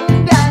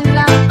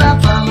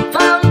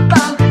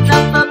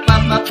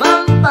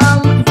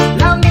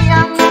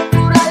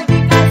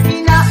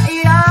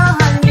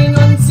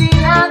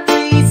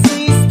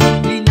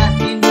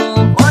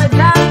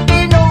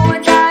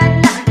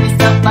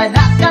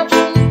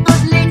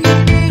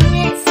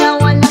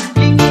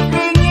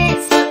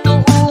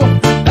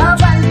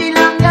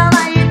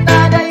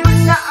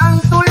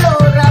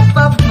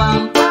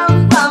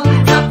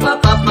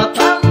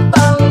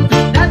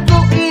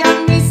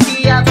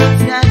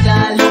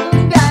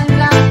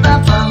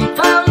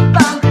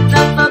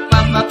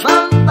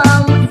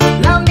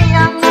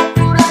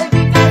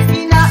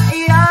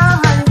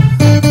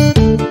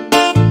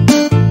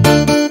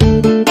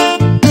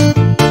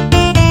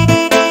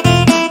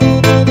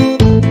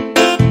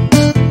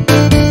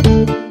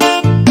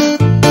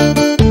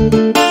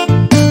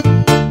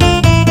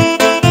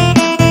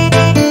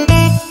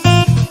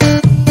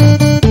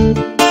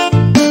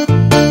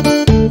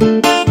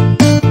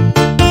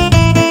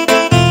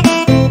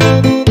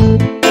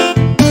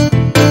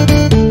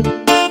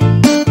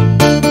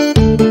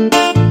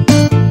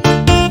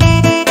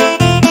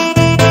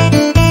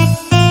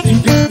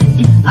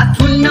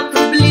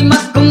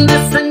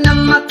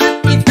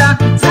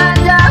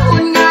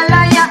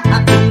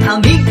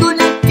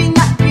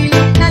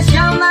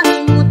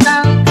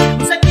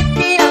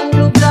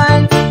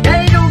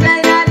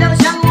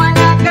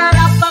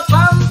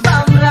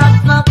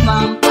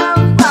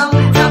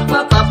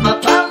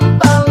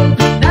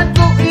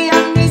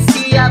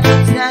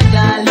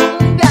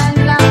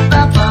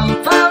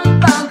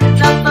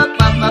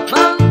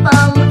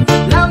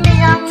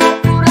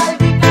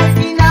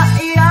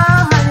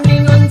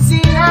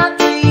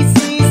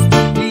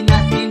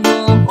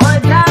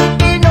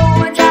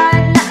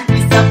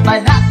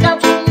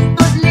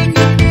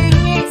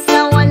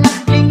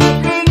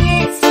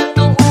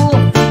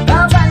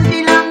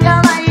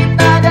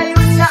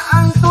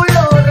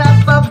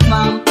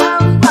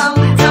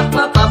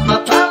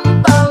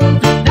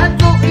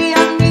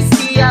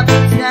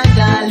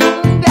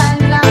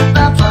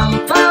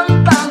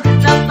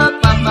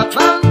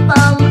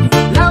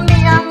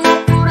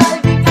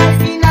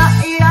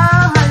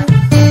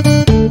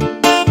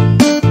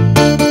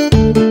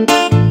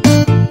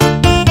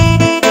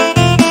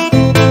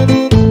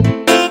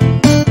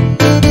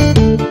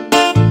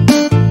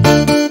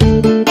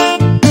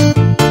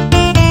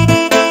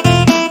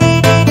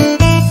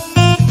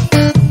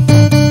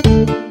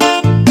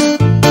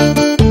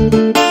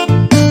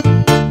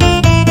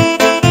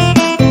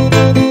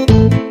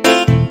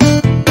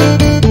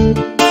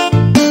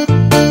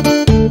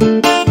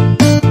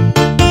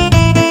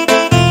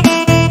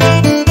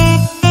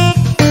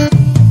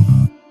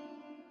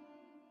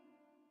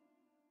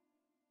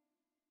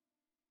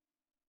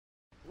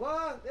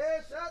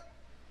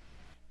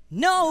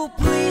No,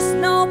 please,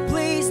 no,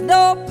 please,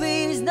 no,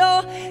 please,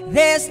 no.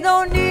 There's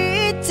no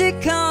need to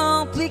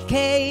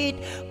complicate.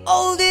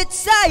 All the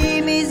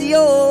time is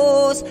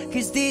yours.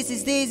 Cause this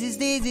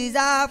is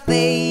our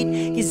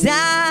fate. Cause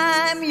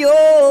I'm yours.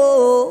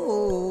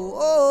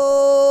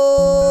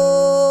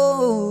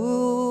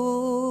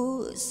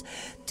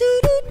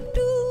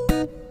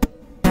 Do-do-do.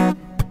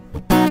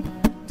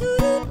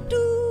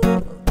 Do-do-do.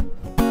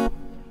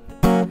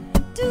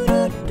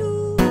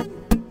 Do-do-do.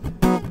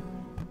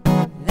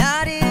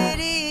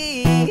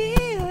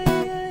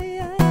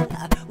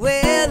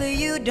 Well,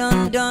 you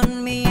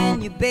done me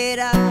and you bet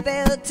I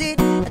felt it.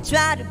 I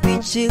tried to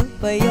beat you,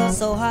 but you're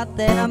so hot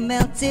that I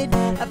melted.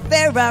 I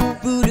fell right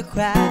through the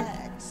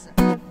cracks,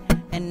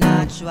 and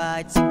I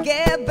tried to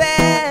get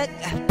back.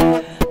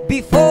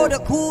 Before the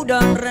cool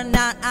done run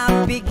out,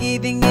 I'll be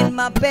giving it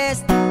my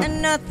best,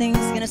 and nothing's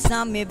gonna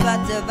stop me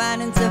but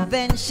divine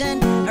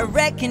intervention. I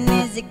reckon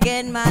it's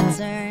again my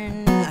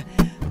turn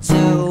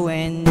to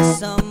win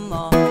some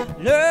more,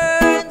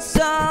 learn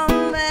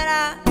some, and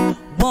I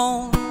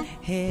won't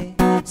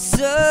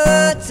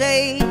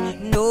hesitate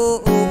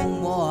no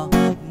more,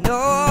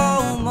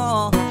 no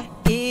more.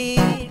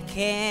 It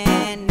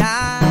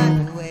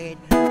cannot wait,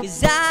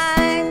 'cause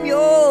I'm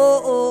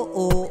yours.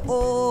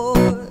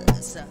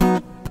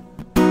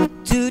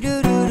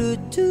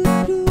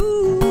 Do-do-do-do-do-do.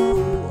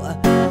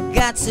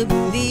 Got to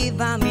believe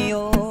I'm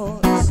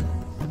yours.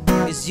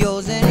 It's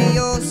yours and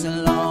yours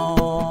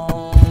alone.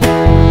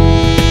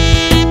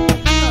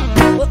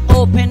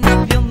 Open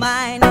up your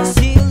mind and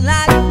see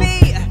like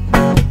me.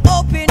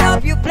 Open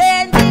up your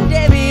plans and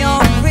let me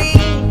on free.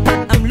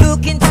 I'm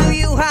looking to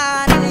you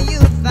hard and you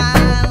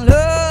find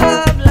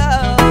love,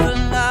 love,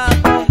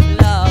 love,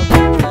 love.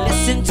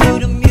 Listen to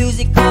the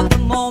music of the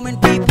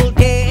moment, people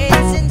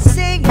dance and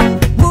sing.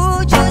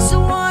 We're just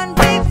one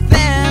big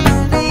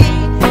family.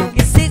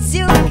 'Cause it's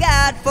your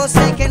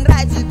God-forsaken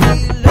right to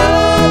be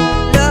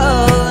loved,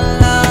 love,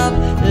 love,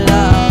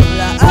 love,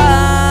 love.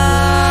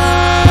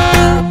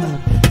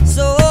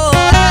 So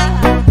I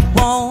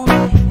won't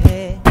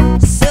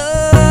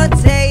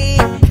hesitate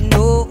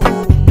no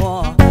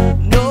more,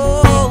 no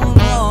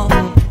more.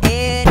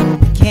 It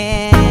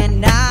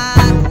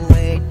cannot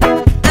wait.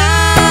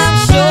 I'm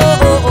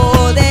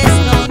sure there's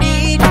no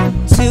need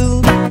to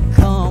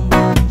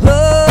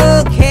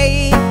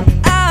complicate.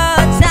 Our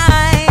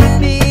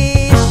time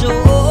is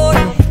short.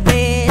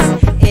 This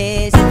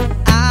is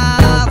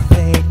our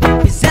fate.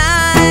 'Cause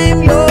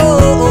I'm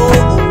yours.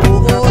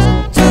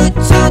 Do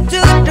do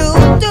do do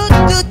do do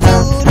do do do do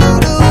do.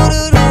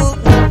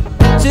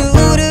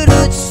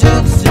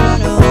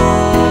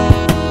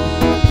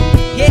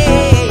 Yeah,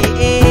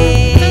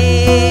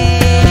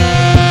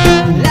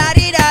 la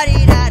di da di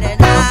da da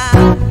da.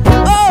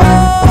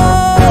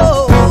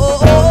 Oh,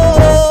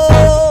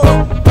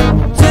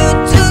 do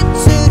do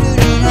do do do.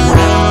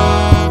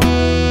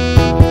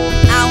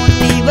 I will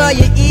leave all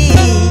your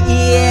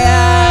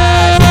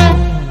ears.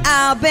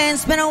 I've been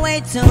spending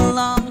way too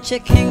long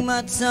checking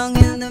my tongue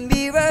in the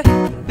mirror,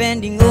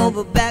 bending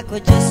over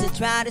backward just to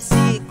try to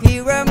see it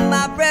clearer.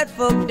 My breath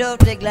fogged up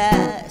the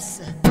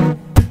glass,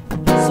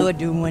 so I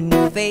do a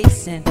new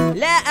face and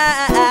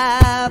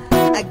laugh.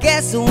 I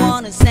guess the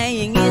one I'm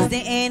saying is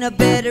there ain't a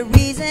better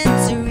reason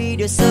to read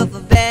yourself a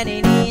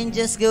vanity and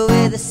just go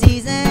with the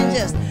season.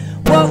 Just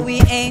what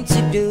we aim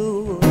to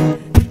do,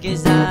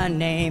 'cause our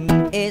name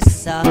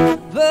is a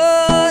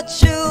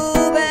virtue.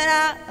 But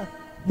I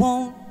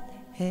won't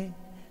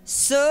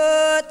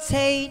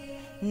hesitate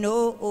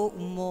no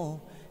more,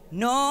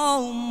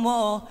 no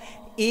more.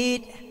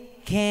 It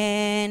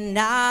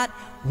cannot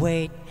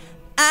wait.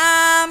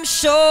 I'm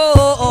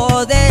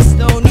sure there's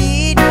no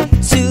need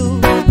to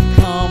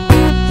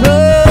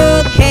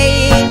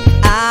complicate.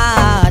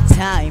 Our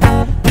time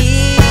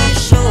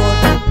is short.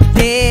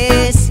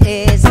 This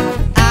is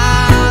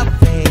our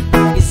fate.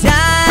 'Cause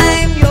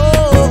I'm yours.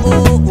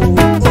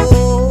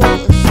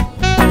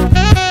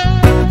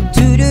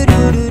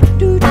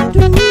 Do-do-do-do-do-do-do.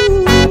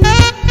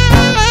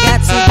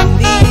 Got to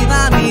believe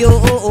I'm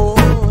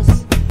yours.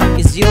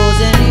 It's yours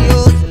and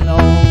yours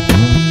alone.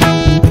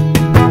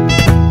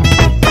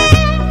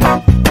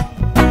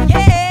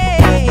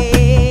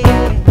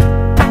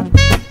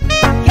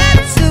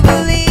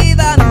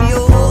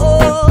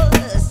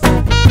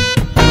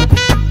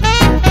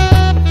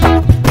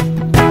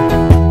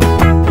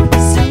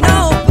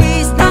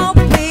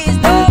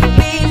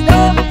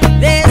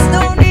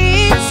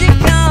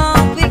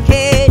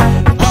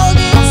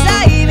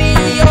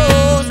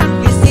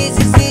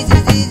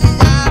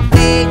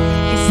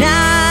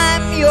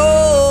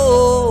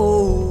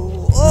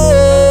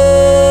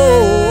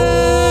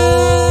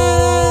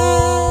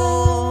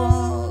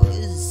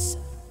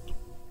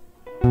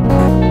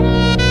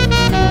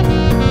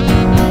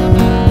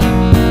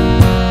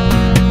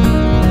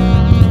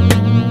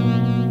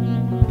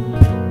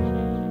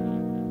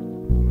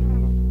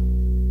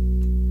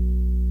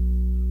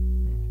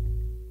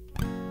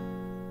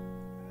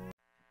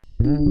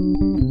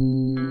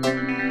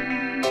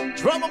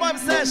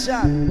 Tropavibes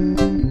session.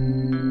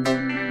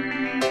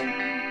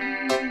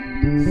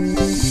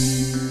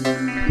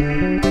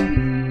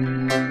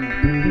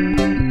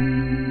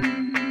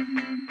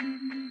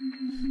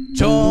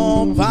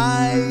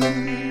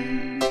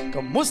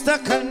 kamusta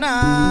ka na?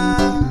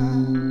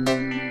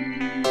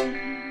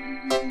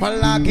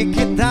 Palagi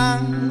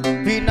kitang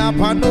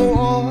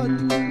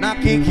pinapanood,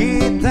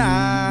 nakikita.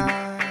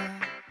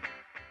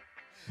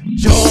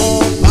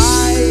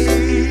 Jopay,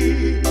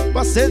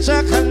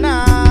 pasensya ka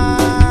na.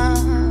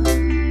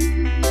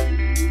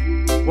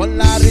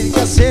 Wala rin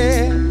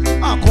kasi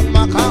akong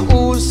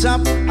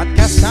makausap at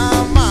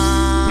kasama.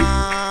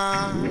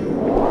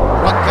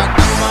 Huwag ka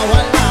nang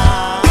mawala,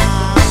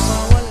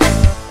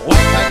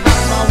 huwag ka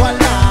nang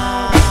mawala.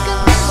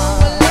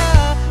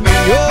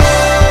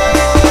 Ngayon,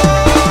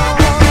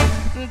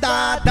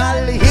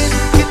 dadalhin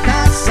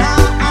kita sa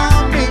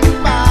aming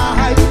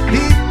bahay.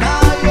 Di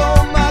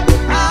tayo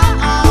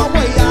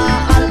mag-aaway,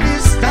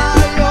 aalis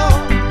tayo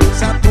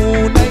sa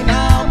tunay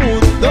na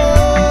mundo.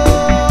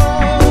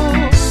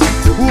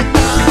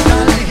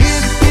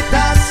 Dadalhin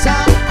kita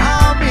sa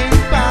aming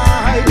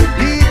bahay.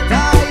 Di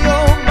tayo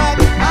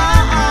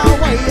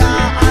mag-aaway,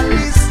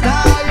 aalis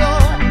tayo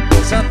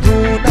sa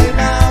tunay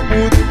na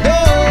mundo.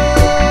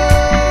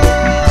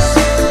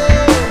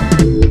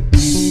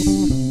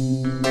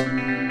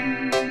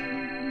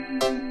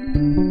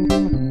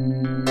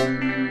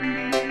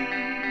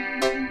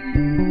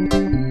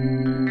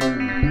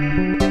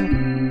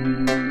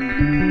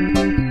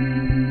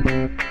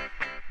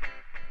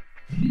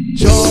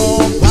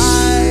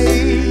 Jopay,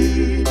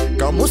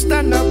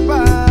 kamusta na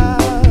ba?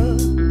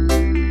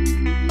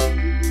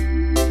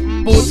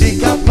 Buti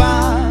ka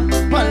pa,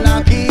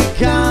 palagi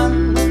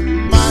kang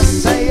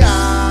masaya.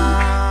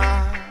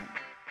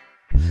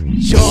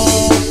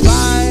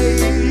 Jopay,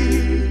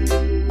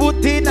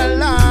 buti na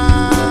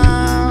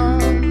lang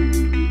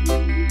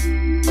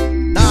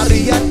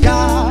nariyan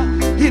ka,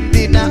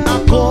 hindi na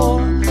ako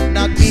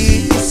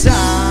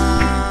nag-iisa.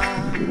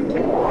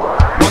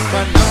 Huwag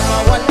ka nang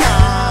mawala,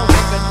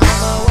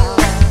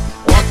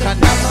 huwag ka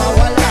nang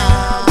mawala.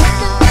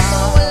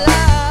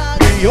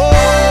 Ngayon,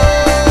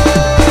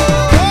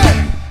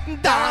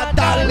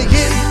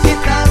 dadalhin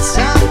kita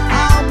sa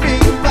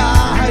aming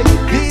bahay.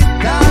 Di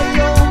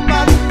tayo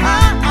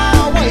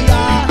mag-aaway,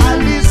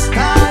 aalis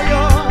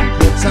tayo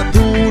sa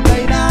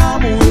tunay na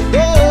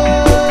mundo.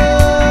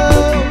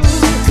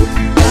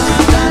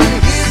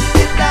 Dadalhin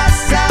kita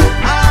sa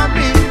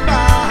aming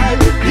bahay.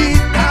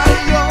 Di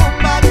tayo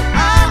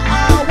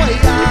mag-aaway,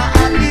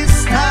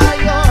 aalis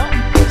tayo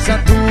sa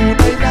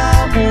tunay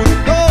na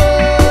mundo.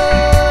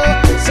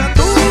 Sa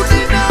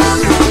tunay na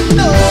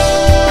mundo.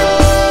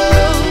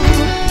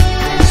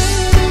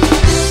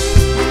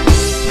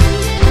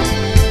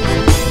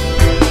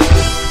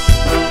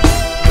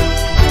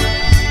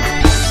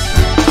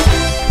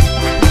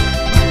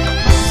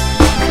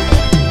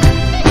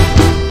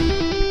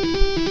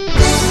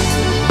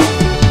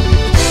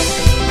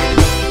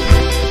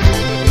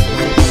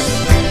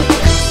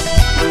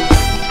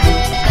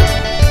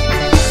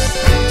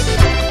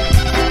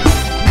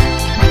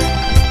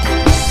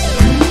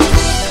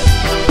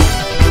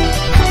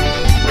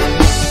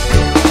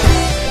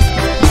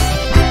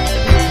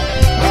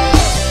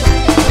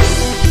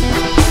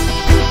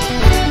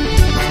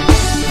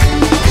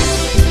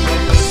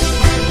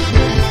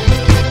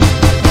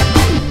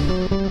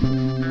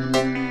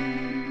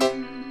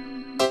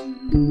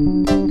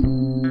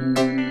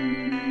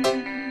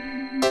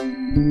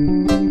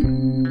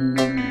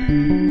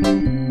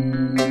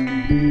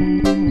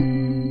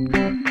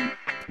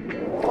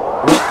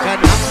 Huwag ka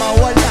nang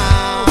mawala,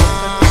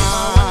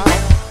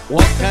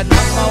 huwag ka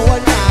nang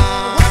mawala.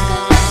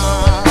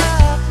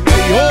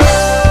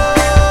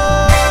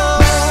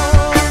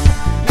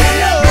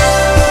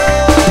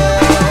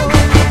 Ngayon,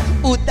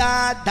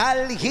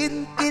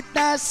 udadalhin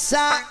kita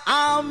sa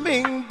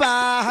aming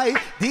bahay.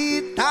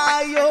 Di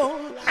tayo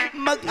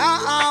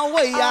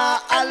mag-aaway,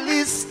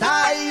 aalis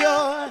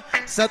tayo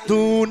sa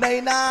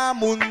tunay na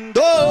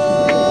mundo.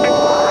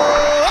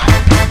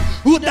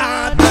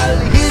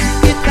 Udadalhin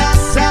kita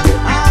sa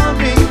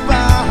aming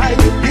bahay.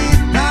 Di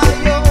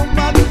tayo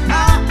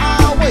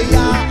mag-aaway,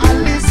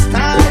 aalis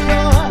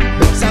tayo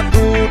sa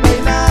tunay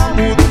na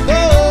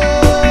mundo.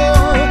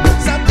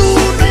 Sa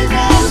tunay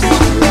na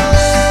mundo.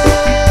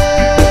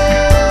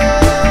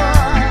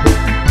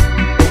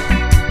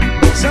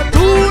 Sa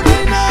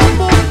tunay na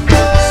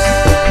mundo.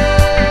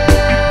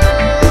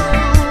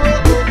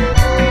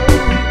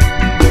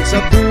 Sa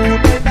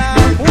tunay na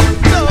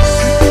mundo.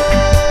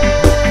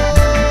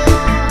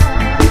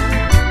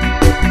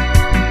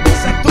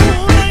 Sa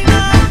tunay na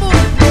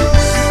mundo.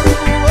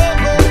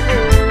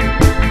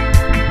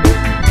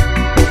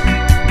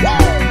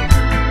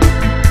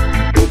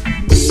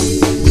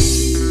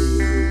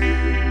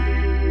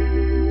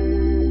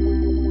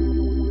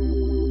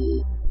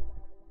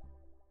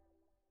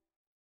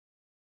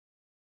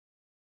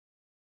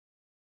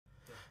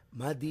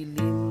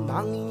 Madilim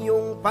ang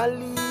iyong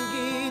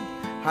paligid,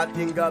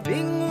 hating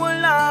gabing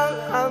walang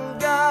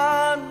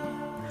hanggan.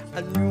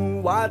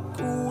 Anyo at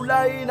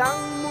kulay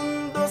ng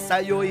mundo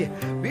sa'yo'y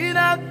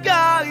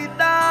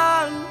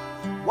pinagkaitan.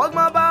 Huwag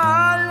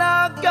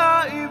mabahala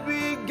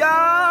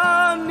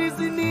kaibigan,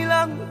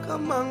 isinilang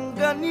ka mang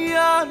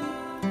ganyan.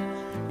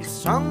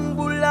 Isang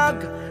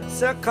bulag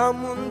sa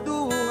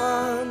kamunduhan.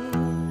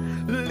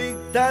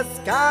 ligtas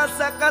ka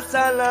sa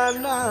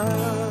kasalanan.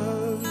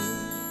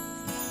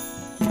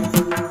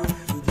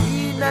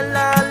 Di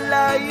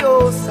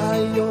nalalayo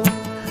sa'yo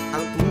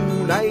ang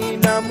tunay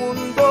na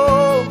mundo.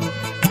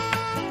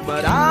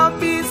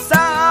 Marami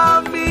sa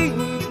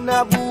aming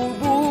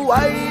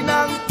nabubuhay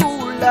ng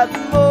tulad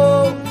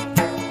mo.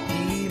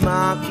 Di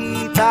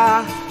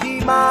makita, di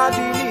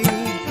madinig,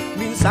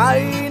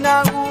 minsa'y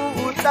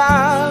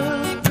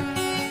nauutang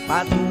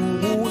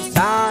patungo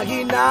sa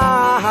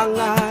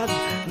hinahangad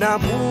na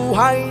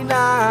buhay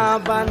na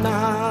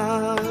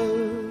banal.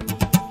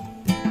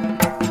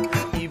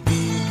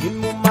 Ibigin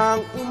mo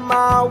mang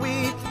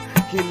umawit,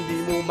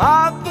 hindi mo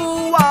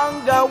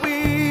makuwang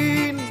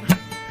gawin.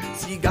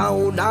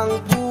 Sigaw ng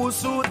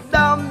puso't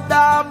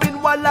damdamin,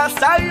 wala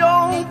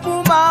sa'yong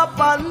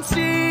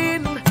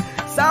pumapansin.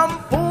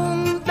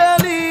 Sampung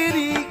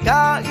daliri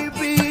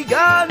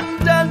kaibigan,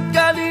 dyan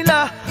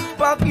kanila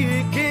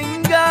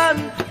pakikinggan.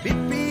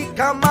 Pipi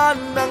ka man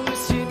ng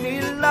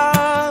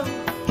sinilang,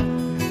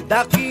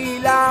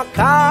 dakila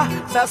ka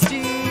sa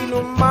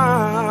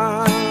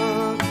sinuman.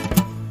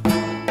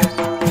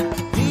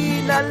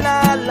 Di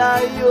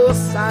nalalayo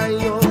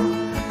sa'yo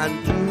ang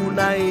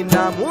tunay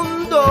na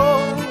mundo.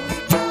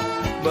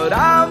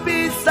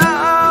 Marami sa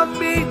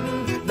amin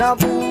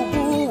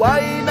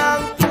nabubuhay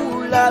ng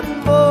tulad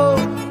mo.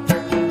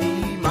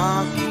 Di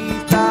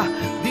makita,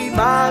 di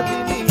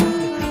madinig,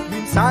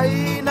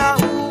 minsa'y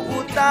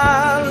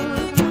nauutang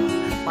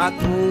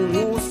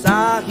patungo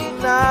sa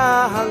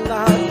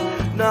hinahangad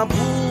na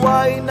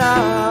buhay na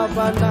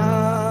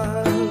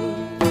banal.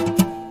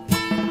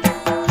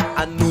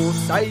 Ano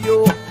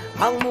sa'yo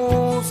ang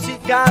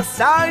musika,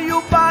 sa'yo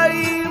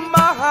ba'y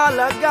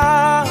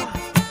mahalaga?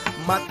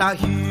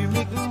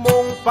 Matahimik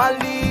mong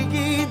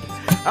paligid,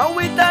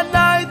 awitan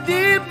ay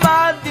di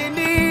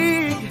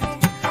madinig.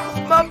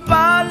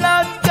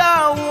 Mapalad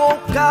ka o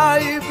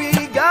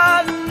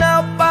kaibigan,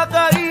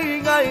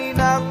 napakaingay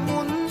ng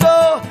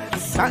mundo.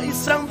 Sa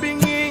isang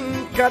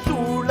binging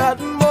katulad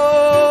mo,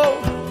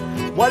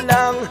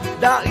 walang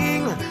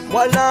daing,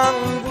 walang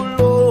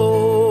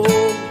gulo.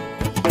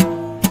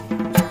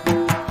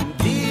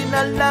 Hindi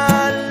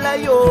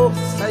nalalayo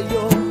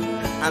sa'yo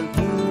ang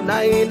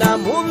tunay na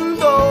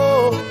mundo.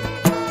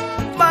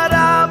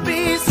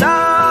 Marami sa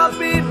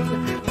amin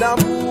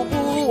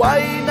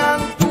nabubuhay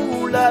ng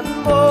tulad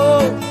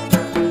mo.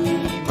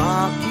 Di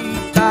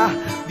makita,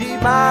 di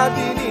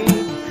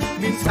madinig,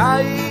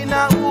 minsa'y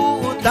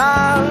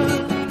nauutang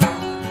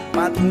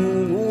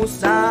patungo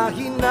sa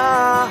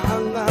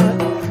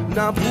hinahangad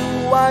na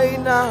buhay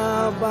na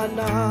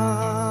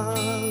banal.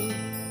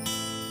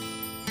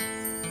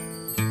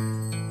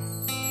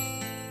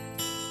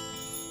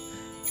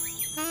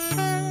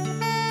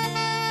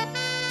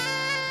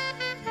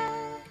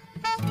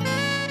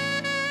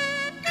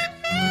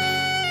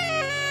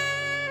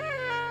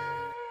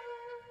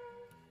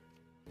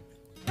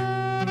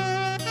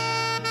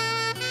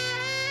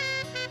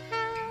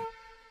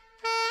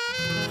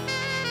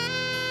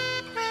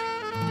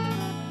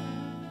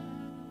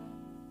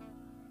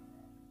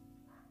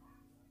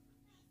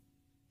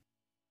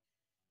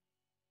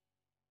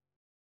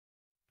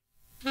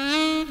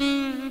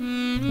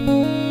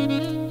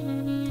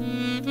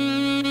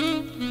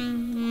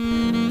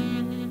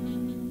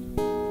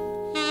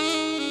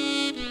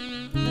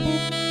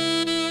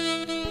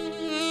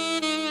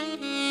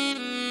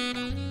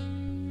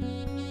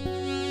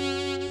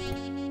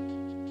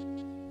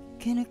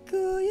 Can I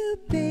call you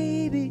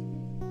baby?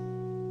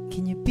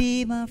 Can you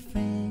be my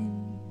friend?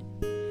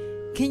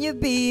 Can you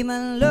be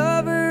my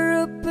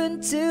lover up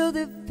until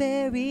the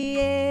very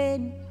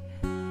end?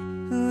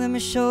 Let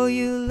me show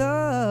you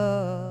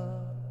love.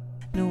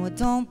 No, I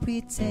don't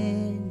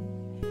pretend.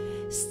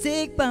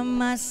 Stick by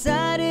my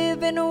side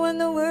even when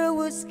the world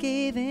was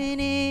giving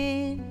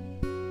in.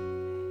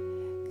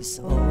 'Cause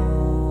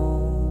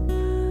oh,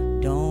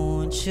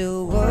 don't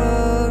you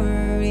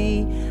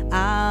worry,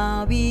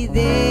 I'll be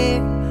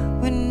there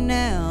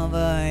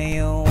whenever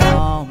you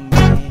want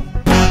me.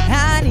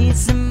 I need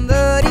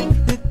somebody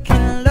who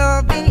can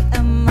love me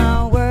and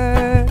my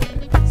words.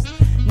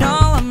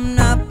 No, I'm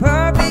not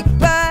perfect,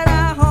 but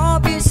I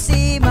hope you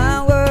see my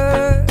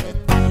worth.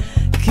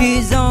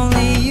 'Cause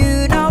only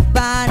you,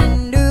 nobody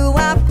knew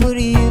I put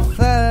you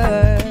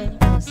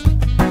first.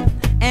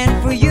 And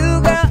for you,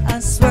 girl,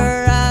 I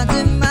swear I'll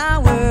do my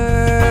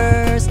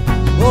worst.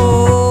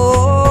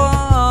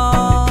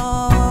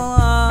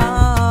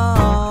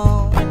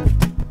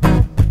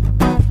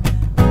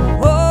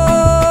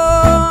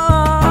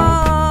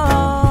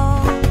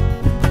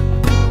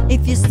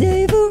 If you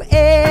stay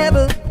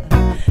forever,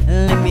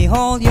 let me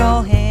hold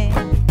your hand.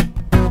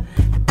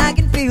 I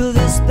can feel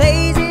the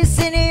spaces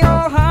in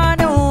your heart,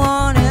 no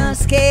one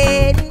else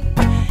can.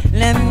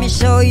 Let me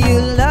show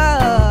you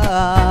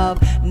love.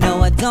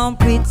 No, I don't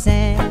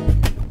pretend.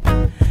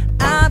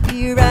 I'll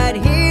be right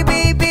here,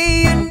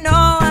 baby. You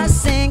know I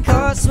sink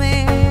or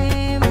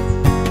swim.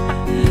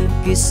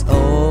 'Cause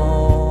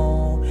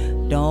oh,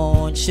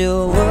 don't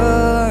you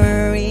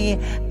worry,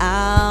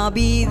 I'll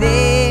be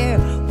there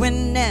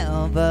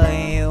whenever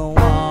you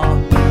want.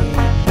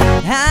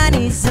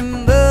 need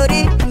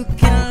somebody who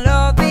can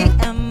love me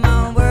at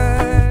my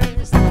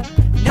worst.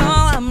 No,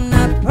 I'm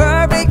not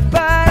perfect,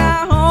 but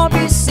I hope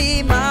you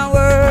see my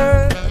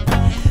worth.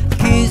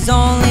 'Cause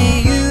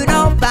only you,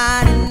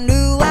 nobody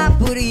knew I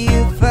put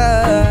you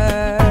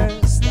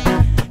first.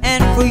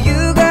 And for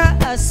you, girl,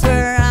 I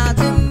swear I'll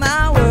do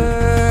my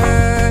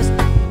worst.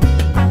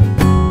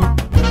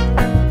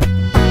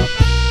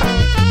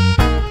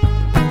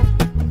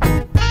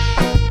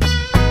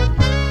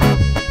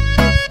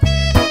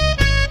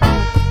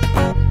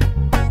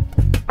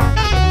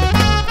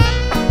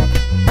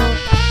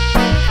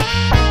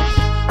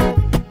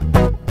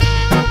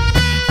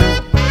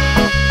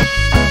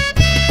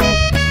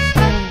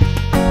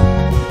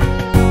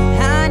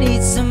 I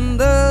need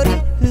somebody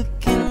who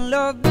can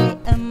love me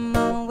at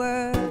my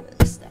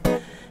worst.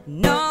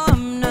 No,